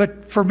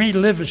 but for me,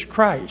 live is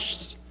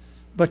Christ,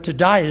 but to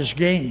die is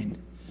gain.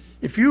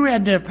 If you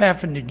end up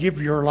having to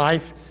give your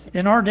life,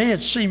 in our day it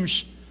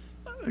seems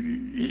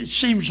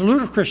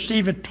ludicrous to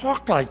even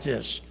talk like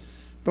this.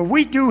 But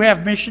we do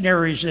have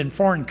missionaries in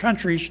foreign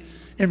countries.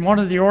 In one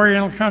of the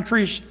Oriental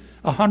countries,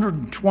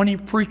 120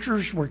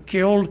 preachers were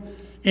killed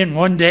in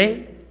one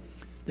day.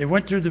 They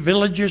went through the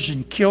villages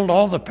and killed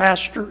all the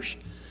pastors.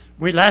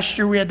 Last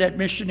year we had that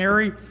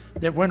missionary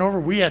that went over.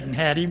 We hadn't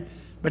had him,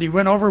 but he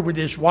went over with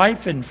his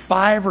wife and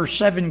 5 or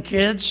 7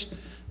 kids.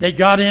 They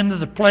got into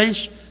the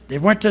place. They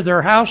went to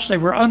their house. They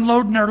were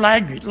unloading their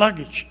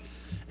luggage.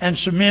 And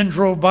some men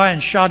drove by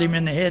and shot him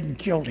in the head and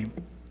killed him.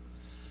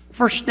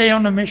 First day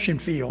on the mission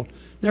field.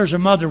 There's a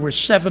mother with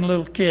 7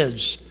 little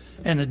kids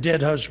and a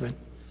dead husband.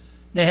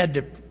 They had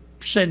to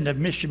send a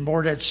mission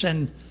board, had to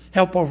send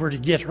help over to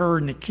get her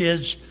and the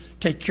kids,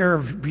 take care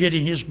of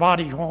getting his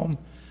body home.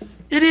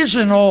 It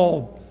isn't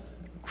all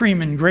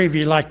cream and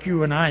gravy like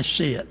you and I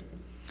see it.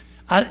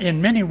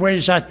 In many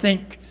ways, I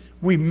think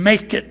we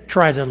make it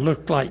try to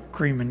look like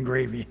cream and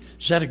gravy.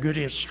 Is that a good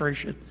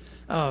illustration?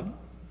 I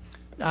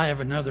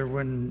have another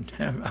one,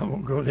 I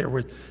won't go there,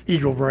 with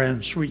Eagle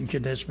Brand sweetened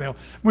condensed milk.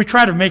 We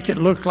try to make it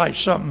look like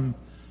something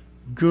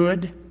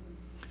good,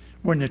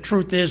 when the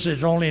truth is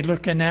it's only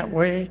looking that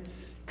way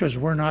because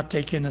we're not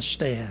taking a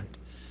stand.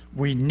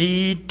 We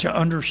need to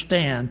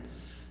understand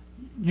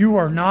you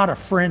are not a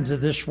friend of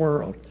this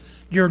world.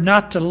 You're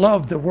not to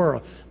love the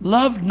world.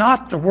 Love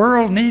not the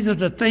world, neither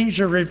the things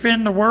that are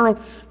within the world.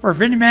 For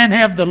if any man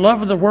have the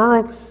love of the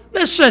world,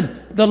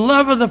 listen, the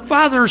love of the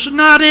Father is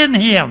not in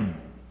him.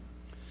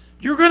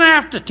 You're going to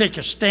have to take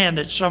a stand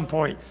at some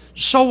point.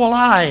 So will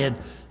I. And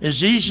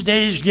as these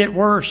days get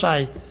worse,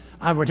 I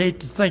would hate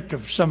to think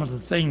of some of the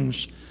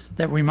things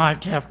that we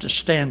might have to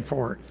stand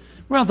for.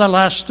 Well, the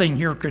last thing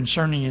here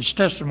concerning his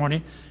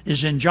testimony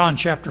is in John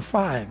chapter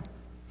 5.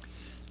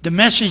 The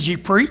message he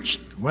preached,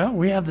 well,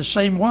 we have the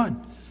same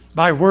one,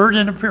 by word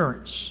and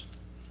appearance.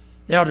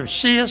 They ought to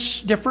see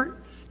us different.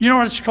 You know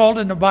what it's called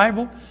in the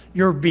Bible?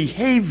 Your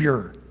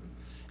behavior.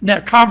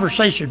 Now,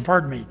 conversation,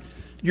 pardon me.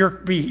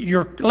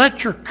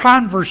 Let your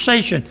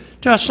conversation,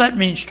 to us that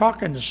means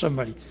talking to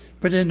somebody.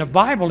 But in the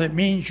Bible, it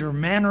means your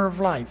manner of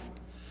life.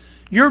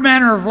 Your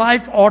manner of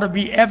life ought to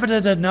be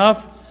evident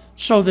enough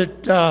so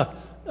that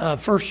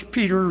 1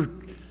 Peter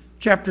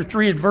chapter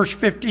 3 and verse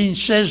 15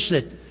 says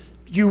that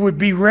you would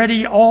be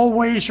ready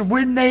always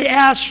when they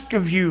ask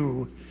of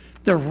you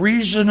the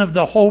reason of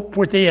the hope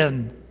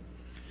within.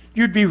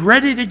 You'd be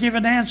ready to give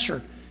an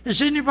answer.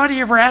 Has anybody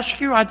ever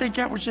asked you? I think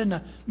that was in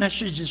the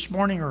message this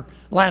morning or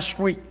last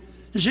week.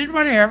 Has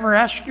anybody ever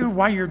asked you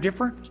why you're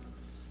different?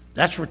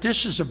 That's what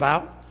this is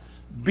about,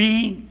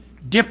 being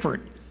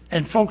different.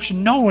 And folks,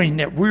 knowing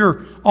that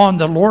we're on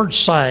the Lord's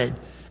side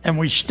and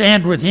we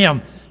stand with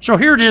him. So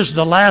here it is,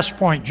 the last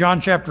point,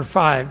 John chapter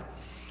 5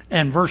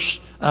 and verse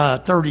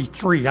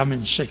 33. I'm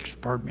in 6,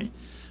 pardon me.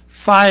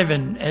 5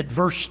 and at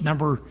verse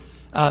number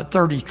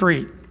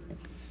 33.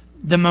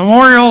 The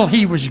memorial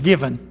he was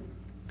given.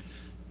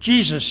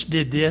 Jesus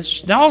did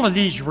this. Now all of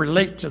these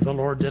relate to the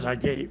Lord that I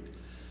gave.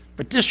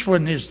 But this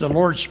one is the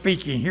Lord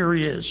speaking. Here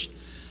he is.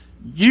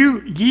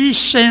 Ye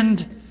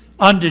send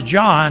unto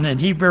John, and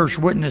he bears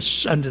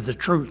witness unto the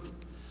truth.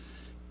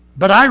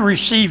 But I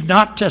receive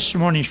not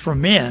testimonies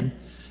from men,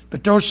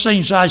 but those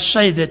things I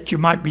say that you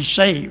might be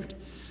saved.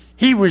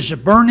 He was a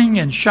burning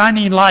and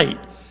shining light,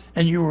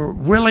 and you were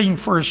willing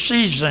for a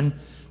season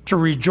to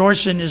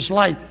rejoice in his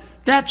light.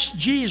 That's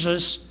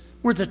Jesus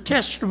with a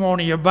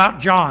testimony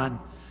about John,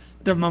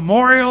 the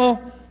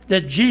memorial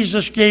that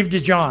Jesus gave to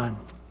John.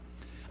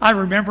 I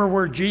remember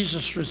where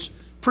Jesus was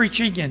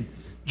preaching and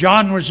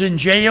John was in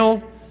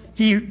jail.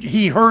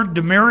 He heard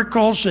the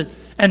miracles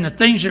and the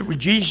things that were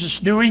Jesus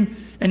doing,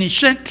 and he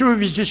sent 2 of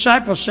his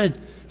disciples,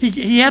 said,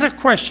 he had a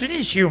question.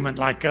 He's human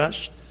like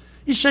us.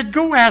 He said,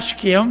 go ask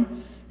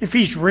him if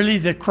he's really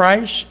the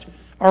Christ,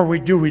 or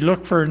do we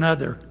look for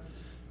another?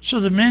 So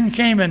the men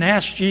came and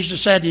asked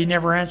Jesus that. He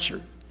never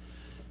answered.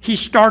 He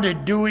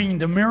started doing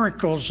the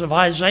miracles of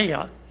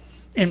Isaiah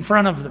in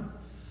front of them.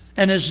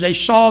 And as they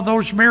saw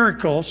those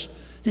miracles,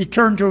 he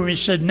turned to him and he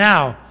said,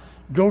 now,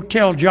 go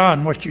tell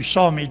John what you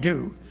saw me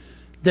do.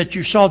 That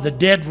you saw the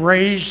dead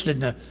raised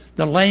and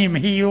the lame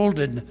healed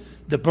and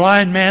the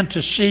blind man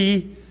to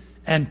see,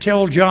 and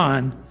tell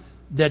John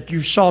that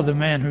you saw the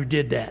man who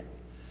did that.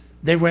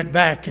 They went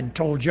back and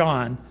told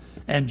John,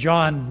 and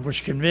John was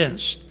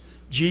convinced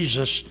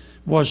Jesus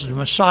was the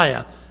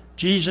Messiah.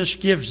 Jesus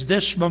gives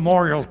this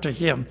memorial to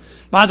him.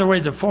 By the way,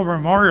 the 4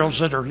 memorials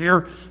that are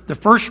here, the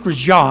first was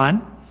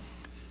John.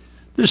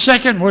 The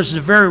second was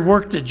the very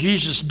work that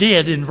Jesus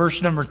did in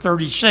verse number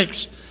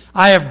 36.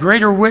 I have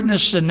greater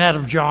witness than that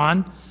of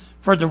John,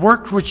 for the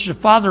work which the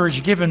Father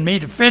has given me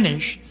to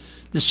finish,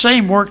 the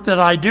same work that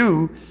I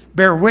do,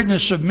 bear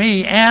witness of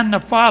me and the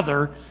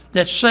Father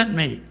that sent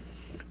me.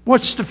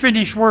 What's the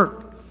finished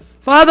work?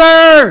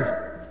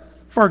 Father,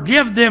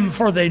 forgive them,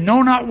 for they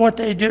know not what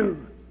they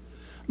do.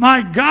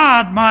 My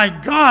God,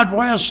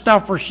 why hast thou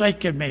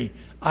forsaken me?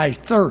 I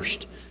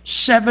thirst.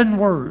 7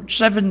 words,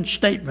 7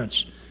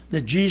 statements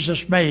that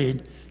Jesus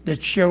made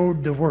that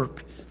showed the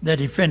work that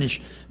he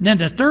finished. And then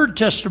the third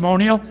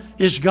testimonial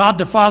is God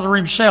the Father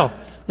himself.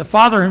 The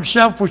Father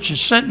himself, which has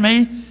sent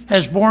me,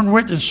 has borne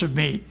witness of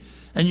me.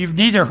 And you've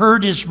neither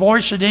heard his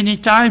voice at any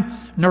time,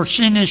 nor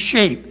seen his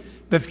shape.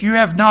 But if you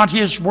have not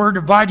his word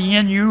abiding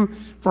in you,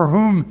 for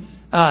whom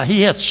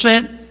he hath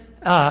sent,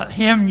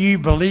 him ye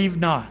believe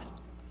not.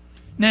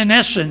 And in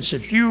essence,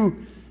 if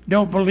you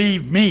don't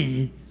believe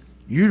me,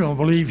 you don't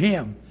believe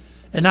him.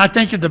 And I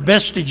think of the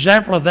best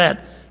example of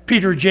that,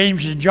 Peter,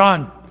 James, and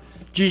John.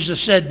 Jesus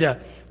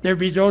said, there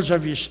be those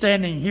of you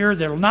standing here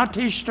that will not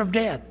taste of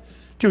death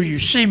till you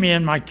see me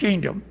in my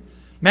kingdom.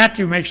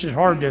 Matthew makes it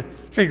hard to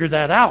figure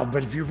that out.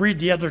 But if you read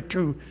the other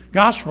two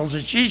Gospels,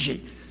 it's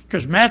easy,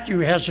 because Matthew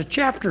has a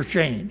chapter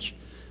change.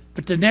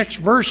 But the next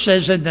verse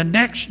says, and the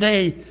next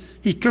day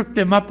he took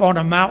them up on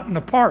a mountain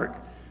apart.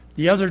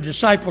 The other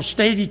disciples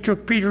stayed. He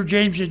took Peter,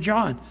 James, and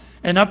John.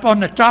 And up on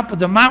the top of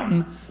the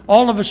mountain,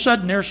 all of a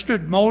sudden there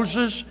stood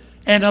Moses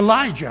and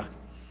Elijah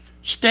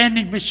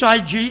standing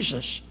beside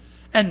Jesus.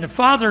 And the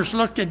Father's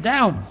looking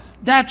down.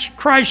 That's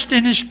Christ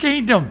in his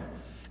kingdom.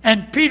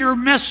 And Peter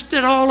messed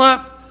it all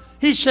up.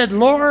 He said,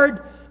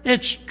 Lord,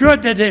 it's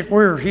good that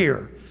we're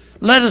here.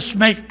 Let us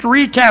make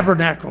 3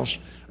 tabernacles,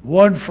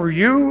 one for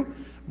you,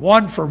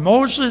 one for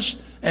Moses,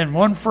 and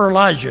one for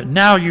Elijah.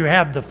 Now you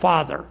have the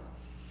Father.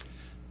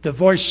 The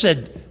voice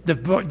said,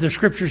 the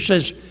scripture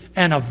says,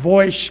 and a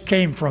voice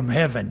came from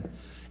heaven.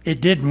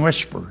 It didn't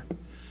whisper.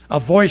 A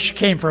voice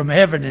came from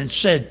heaven and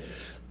said,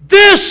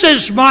 this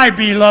is my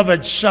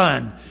beloved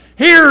Son.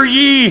 Hear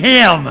ye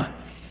him.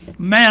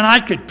 Man, I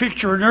could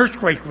picture an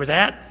earthquake with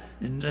that,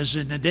 as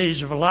in the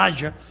days of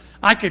Elijah.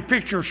 I could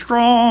picture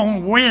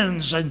strong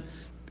winds and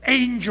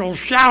angels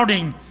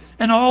shouting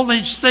and all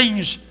these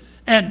things.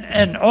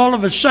 And all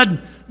of a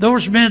sudden,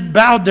 those men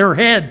bowed their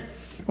head.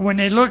 When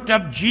they looked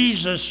up,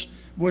 Jesus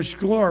was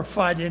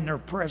glorified in their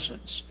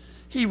presence.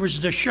 He was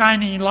the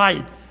shining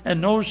light.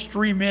 And those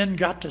 3 men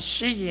got to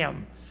see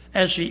him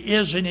as he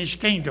is in his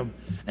kingdom.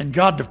 And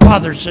God the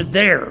Father said,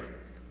 there.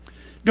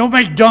 Don't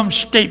make dumb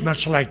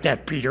statements like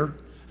that, Peter.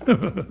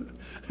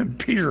 And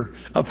Peter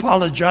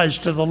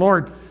apologized to the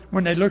Lord.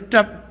 When they looked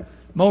up,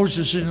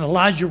 Moses and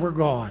Elijah were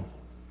gone.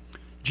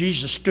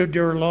 Jesus stood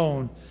there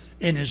alone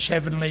in his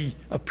heavenly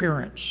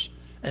appearance.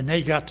 And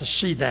they got to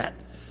see that.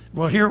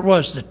 Well, here it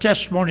was, the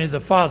testimony of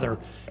the Father.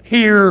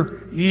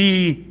 Hear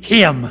ye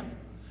him.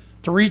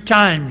 3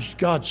 times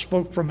God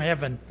spoke from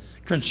heaven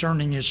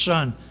concerning his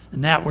Son.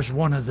 And that was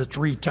one of the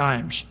 3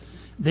 times.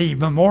 The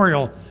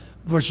memorial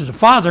was the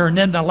Father, and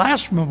then the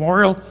last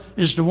memorial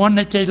is the one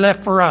that they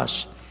left for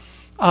us.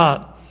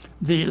 Let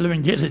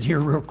me get it here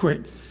real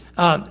quick.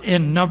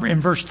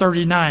 In verse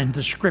 39,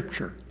 the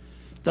scripture.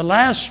 The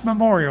last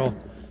memorial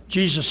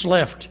Jesus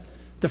left.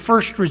 The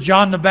first was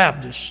John the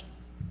Baptist.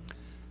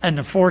 And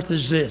the 4th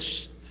is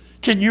this.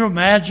 Can you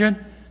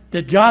imagine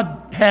that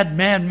God had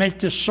man make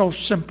this so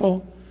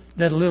simple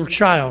that a little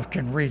child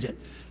can read it?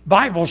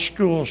 Bible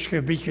schools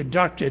can be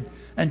conducted,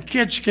 and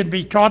kids can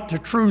be taught the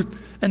truth,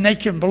 and they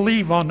can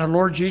believe on the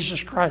Lord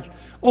Jesus Christ.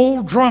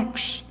 Old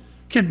drunks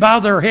can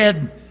bow their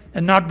head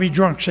and not be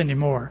drunks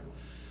anymore.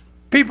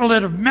 People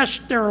that have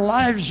messed their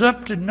lives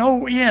up to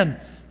no end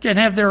can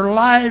have their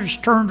lives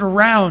turned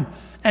around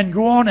and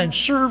go on and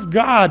serve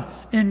God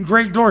in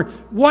great glory.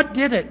 What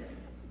did it?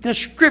 The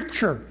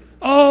scripture.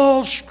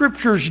 All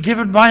scripture is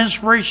given by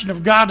inspiration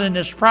of God and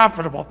is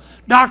profitable.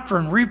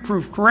 Doctrine,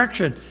 reproof,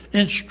 correction,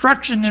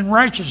 instruction in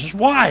righteousness.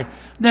 Why?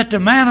 That the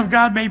man of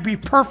God may be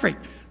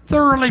perfect,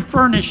 thoroughly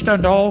furnished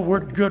unto all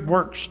good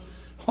works.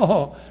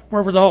 Oh,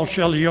 wherewithal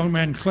shall the young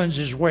man cleanse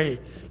his way?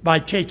 By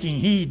taking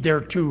heed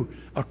thereto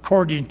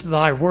according to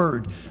thy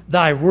word.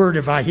 Thy word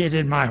have I hid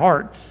in my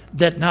heart,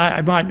 that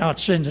I might not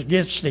sin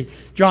against thee.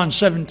 John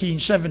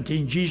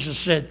 17:17, Jesus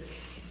said,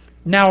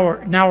 Now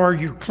are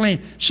you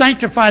clean.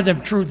 Sanctify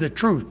them through the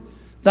truth.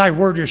 Thy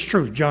word is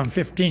truth. John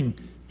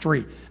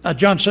 15:3.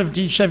 John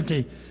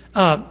 17:17.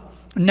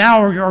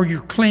 Now are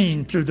you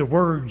clean through the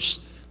words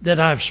that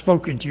I've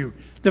spoken to you.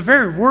 The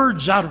very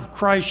words out of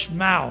Christ's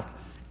mouth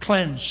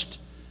cleansed.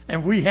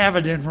 And we have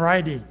it in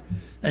writing.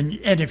 And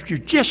if you're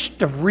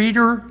just a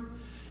reader,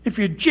 if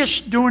you're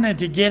just doing it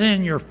to get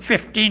in your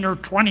 15 or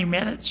 20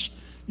 minutes,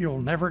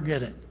 you'll never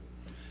get it.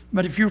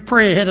 But if you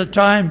pray ahead of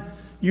time,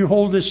 you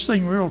hold this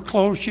thing real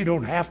close, you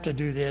don't have to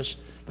do this,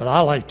 but I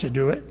like to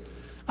do it.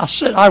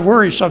 I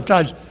worry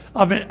sometimes.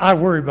 I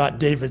worry about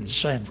David and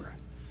Sandra.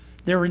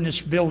 They're in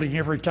this building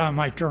every time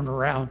I turn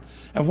around.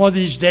 And one of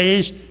these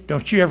days,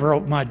 don't you ever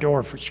open my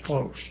door if it's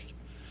closed.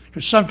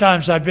 Because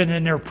sometimes I've been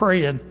in there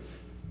praying,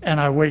 and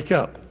I wake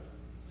up.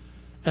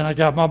 And I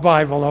got my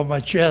Bible on my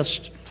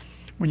chest.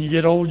 When you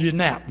get old, you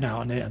nap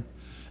now and then.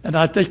 And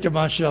I think to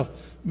myself,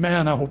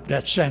 man, I hope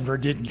that Sandra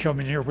didn't come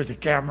in here with a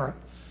camera,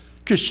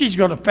 because she's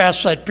going to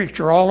pass that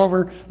picture all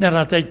over. Then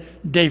I think,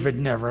 David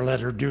never let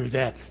her do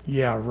that.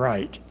 Yeah,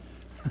 right.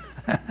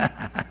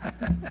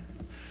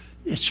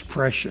 It's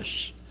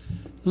precious.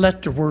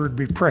 Let the word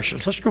be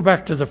precious. Let's go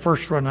back to the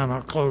first one, and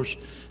I'll close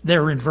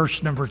there in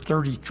verse number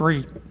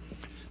 33.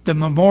 The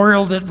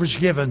memorial that was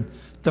given.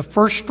 The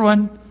first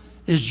one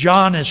is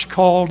John is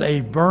called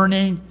a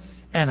burning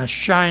and a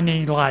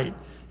shining light.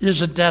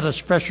 Isn't that a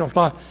special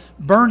thought?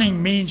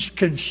 Burning means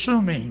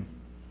consuming.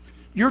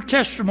 Your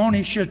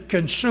testimony should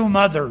consume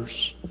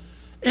others.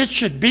 It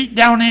should beat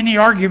down any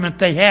argument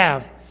they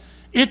have.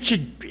 It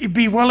should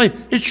be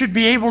willing, it should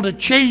be able to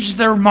change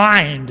their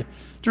mind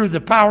through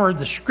the power of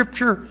the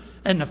scripture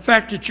and the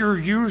fact that you're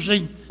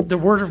using the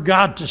word of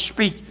God to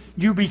speak.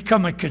 You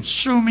become a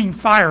consuming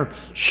fire.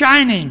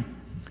 Shining.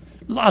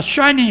 A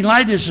shining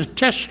light is a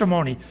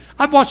testimony.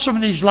 I bought some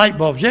of these light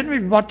bulbs. Anybody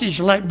bought these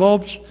light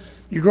bulbs?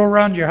 You go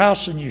around your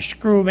house and you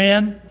screw them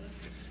in,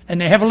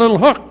 and they have a little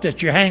hook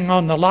that you hang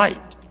on the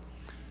light.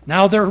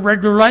 Now they're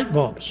regular light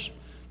bulbs.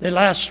 They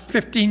last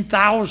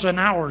 15,000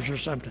 hours or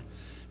something.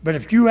 But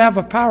if you have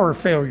a power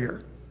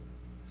failure,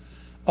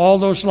 all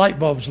those light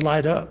bulbs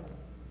light up.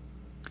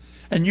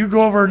 And you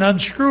go over and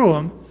unscrew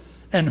them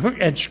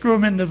and screw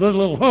them into the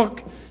little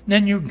hook, and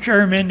then you can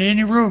carry them into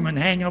any room and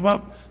hang them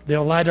up.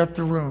 They'll light up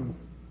the room.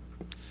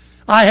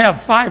 I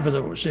have 5 of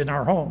those in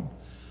our home.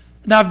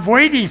 And I'm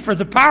waiting for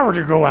the power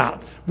to go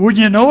out.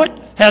 Wouldn't you know it?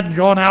 Hadn't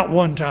gone out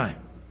one time.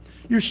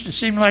 Used to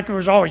seem like it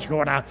was always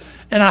going out.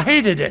 And I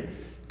hated it,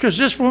 because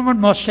this woman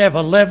must have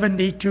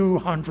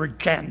 1,100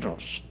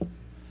 candles.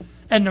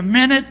 And the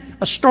minute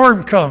a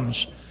storm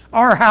comes,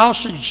 our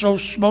house is so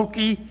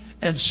smoky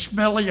and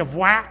smelly of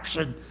wax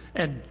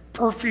and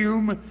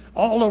perfume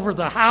all over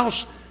the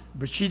house.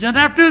 But she doesn't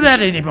have to do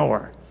that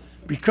anymore,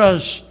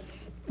 because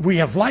we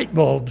have light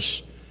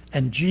bulbs.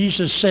 And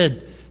Jesus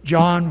said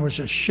John was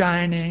a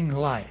shining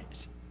light.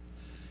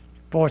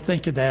 Boy,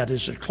 think of that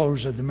as the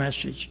close of the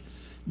message.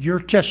 Your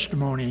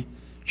testimony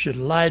should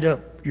light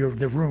up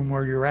the room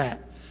where you're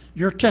at.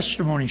 Your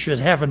testimony should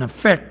have an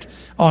effect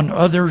on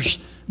others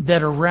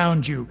that are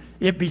around you.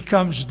 It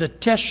becomes the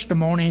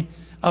testimony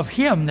of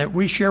Him that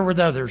we share with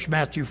others.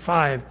 Matthew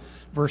 5,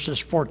 verses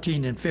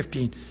 14 and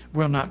 15.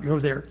 We'll not go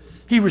there.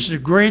 He was the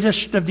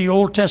greatest of the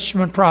Old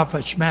Testament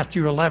prophets.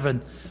 Matthew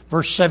 11,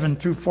 verse 7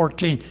 through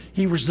 14.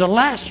 He was the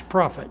last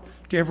prophet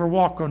to ever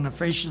walk on the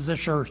face of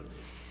this earth.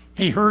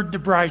 He heard the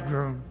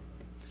bridegroom.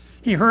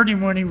 He heard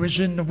him when he was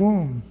in the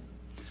womb.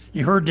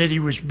 He heard that he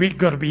was going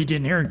to be, he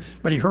didn't hear him,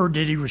 but he heard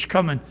that he was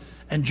coming.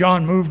 And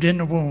John moved in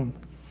the womb.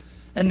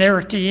 And there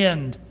at the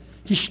end,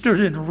 he stood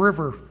in a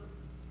river.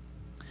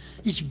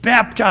 He's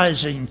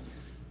baptizing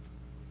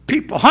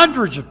people,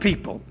 hundreds of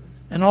people.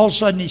 And all of a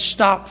sudden he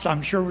stops.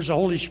 I'm sure it was the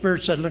Holy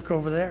Spirit said, look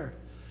over there.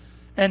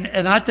 And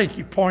I think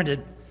he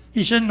pointed.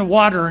 He's in the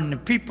water and the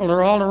people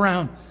are all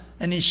around.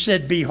 And he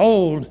said,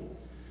 behold,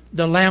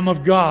 the Lamb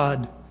of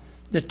God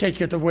that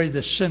taketh away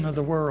the sin of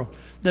the world.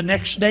 The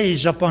next day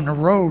he's up on the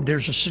road.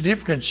 There's a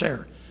significance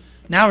there.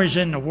 Now he's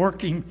in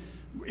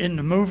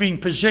the moving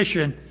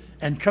position,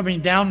 and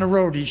coming down the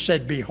road he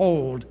said,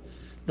 behold,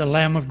 the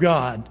Lamb of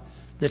God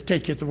that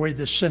taketh away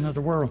the sin of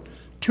the world.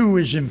 2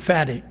 is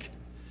emphatic.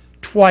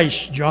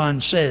 Twice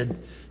John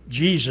said,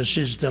 Jesus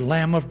is the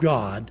Lamb of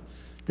God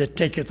that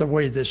taketh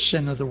away the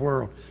sin of the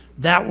world.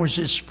 That was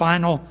his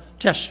final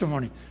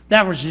testimony.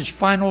 That was his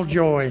final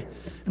joy.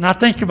 And I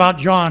think about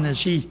John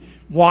as he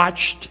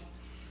watched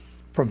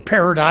from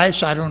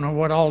paradise. I don't know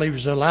what all he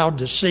was allowed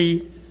to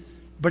see,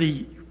 but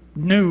he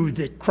knew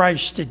that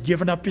Christ had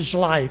given up his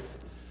life.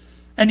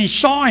 And he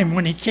saw him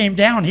when he came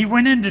down. He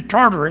went into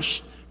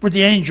Tartarus with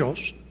the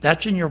angels.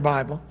 That's in your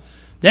Bible.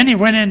 Then he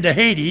went into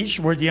Hades,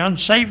 where the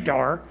unsaved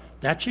are.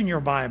 That's in your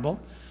Bible.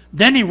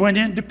 Then he went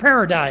into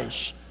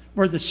paradise,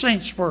 where the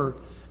saints were.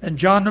 And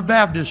John the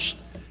Baptist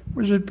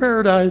was in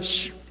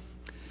paradise.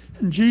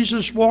 And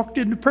Jesus walked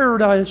into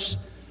paradise.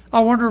 I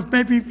wonder if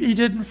maybe he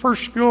didn't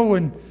first go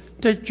and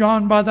take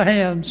John by the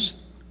hands.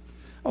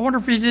 I wonder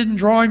if he didn't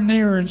draw him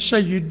near and say,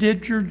 you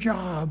did your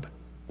job.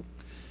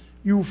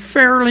 You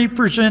fairly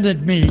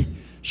presented me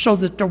so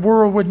that the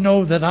world would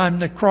know that I'm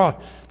the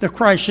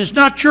Christ. It's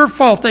not your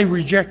fault they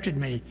rejected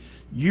me.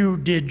 You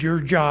did your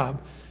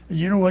job. And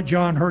you know what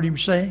John heard him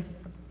say?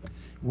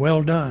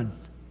 Well done,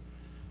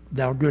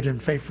 thou good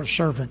and faithful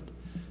servant.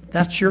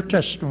 That's your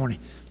testimony.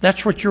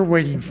 That's what you're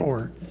waiting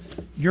for.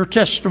 Your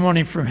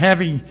testimony from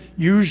having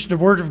used the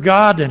Word of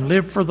God and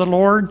lived for the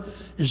Lord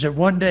is that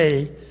one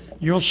day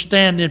you'll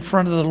stand in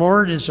front of the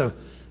Lord as a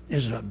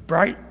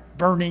bright,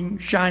 burning,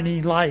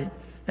 shining light,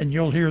 and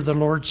you'll hear the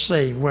Lord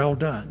say, well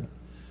done,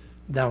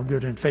 thou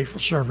good and faithful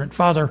servant.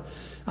 Father,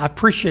 I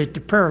appreciate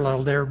the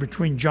parallel there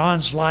between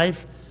John's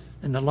life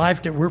and the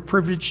life that we're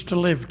privileged to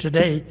live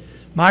today.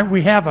 Might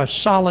we have a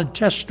solid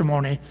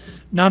testimony.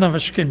 None of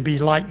us can be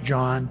like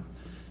John,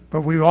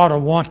 but we ought to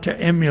want to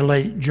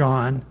emulate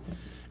John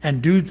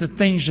and do the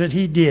things that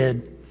he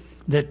did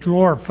that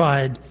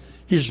glorified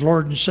his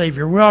Lord and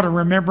Savior. We ought to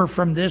remember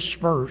from this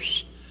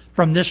verse,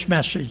 from this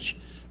message,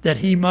 that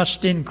he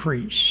must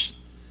increase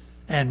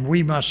and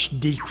we must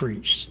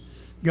decrease.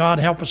 God,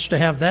 help us to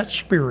have that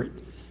spirit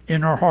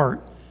in our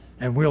heart,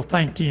 and we'll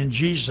thank thee in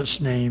Jesus'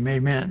 name.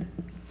 Amen.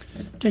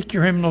 Take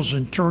your hymnals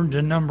and turn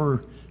to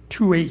number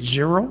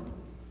 280.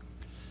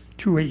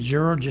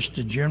 280, just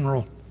a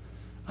general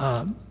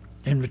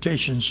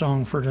invitation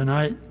song for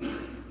tonight.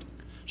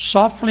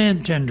 Softly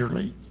and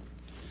tenderly.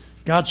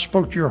 God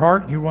spoke to your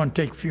heart. You want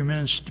to take a few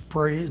minutes to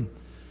pray. And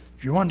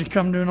if you want to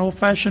come to an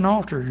old-fashioned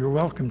altar, you're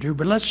welcome to.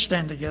 But let's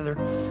stand together.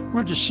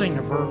 We'll just sing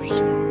a verse.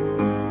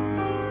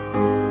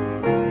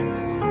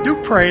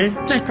 Do pray.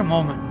 Take a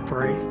moment and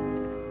pray.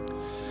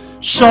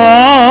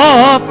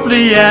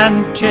 Softly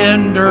and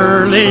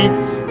tenderly,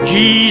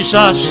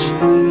 Jesus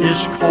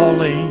is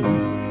calling,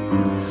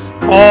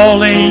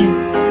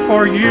 calling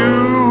for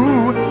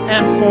you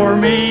and for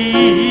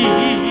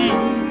me.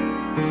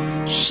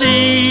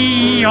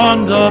 See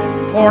on the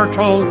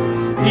portal,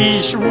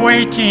 he's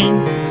waiting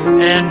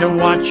and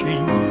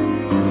watching,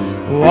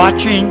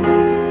 watching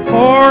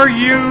for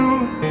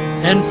you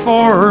and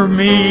for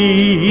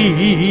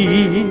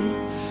me.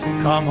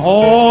 Come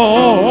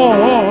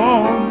home,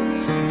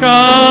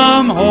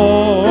 come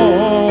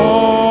home.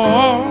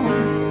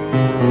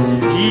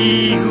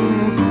 Ye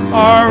who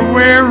are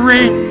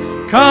weary,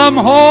 come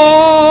home.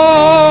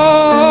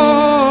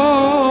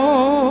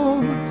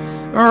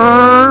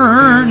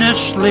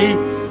 Earnestly,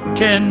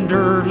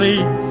 tenderly,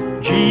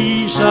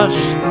 Jesus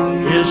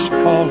is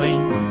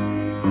calling,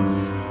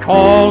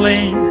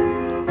 calling,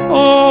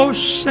 oh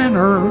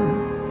sinner,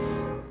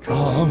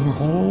 come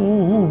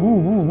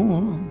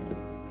home.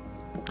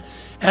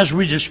 As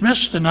we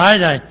dismiss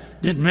tonight, I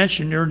didn't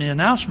mention during the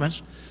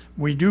announcements,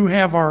 we do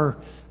have our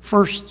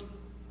first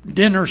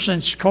dinner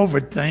since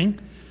COVID thing.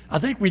 I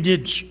think we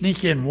did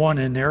sneak in one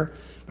in there,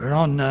 but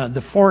on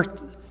the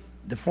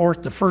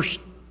first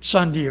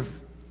Sunday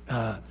of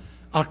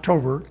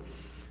October,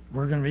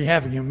 we're going to be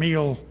having a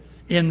meal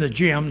in the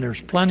gym.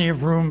 There's plenty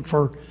of room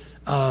for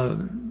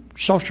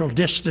social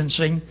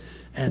distancing,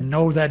 and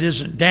no, that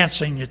isn't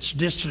dancing, it's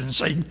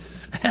distancing.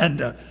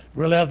 And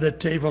we'll have the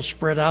table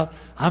spread out.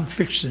 I'm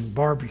fixing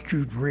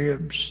barbecued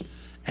ribs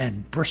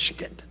and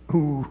brisket.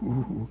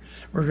 Ooh,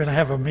 we're going to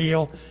have a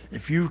meal.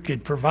 If you can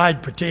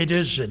provide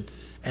potatoes and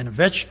a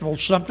vegetable,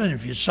 something,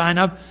 if you sign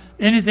up,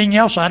 anything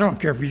else, I don't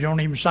care if you don't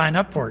even sign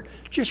up for it.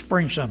 Just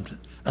bring something,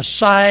 a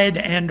side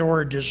and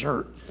or a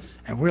dessert.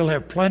 And we'll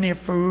have plenty of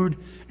food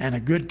and a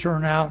good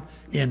turnout.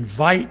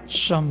 Invite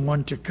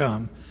someone to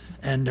come,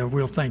 and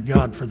we'll thank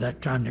God for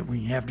that time that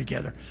we have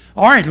together.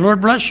 All right, Lord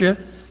bless you.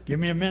 Give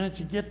me a minute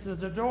to get to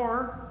the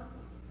door,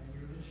 and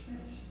you're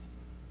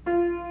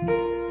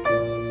dismissed.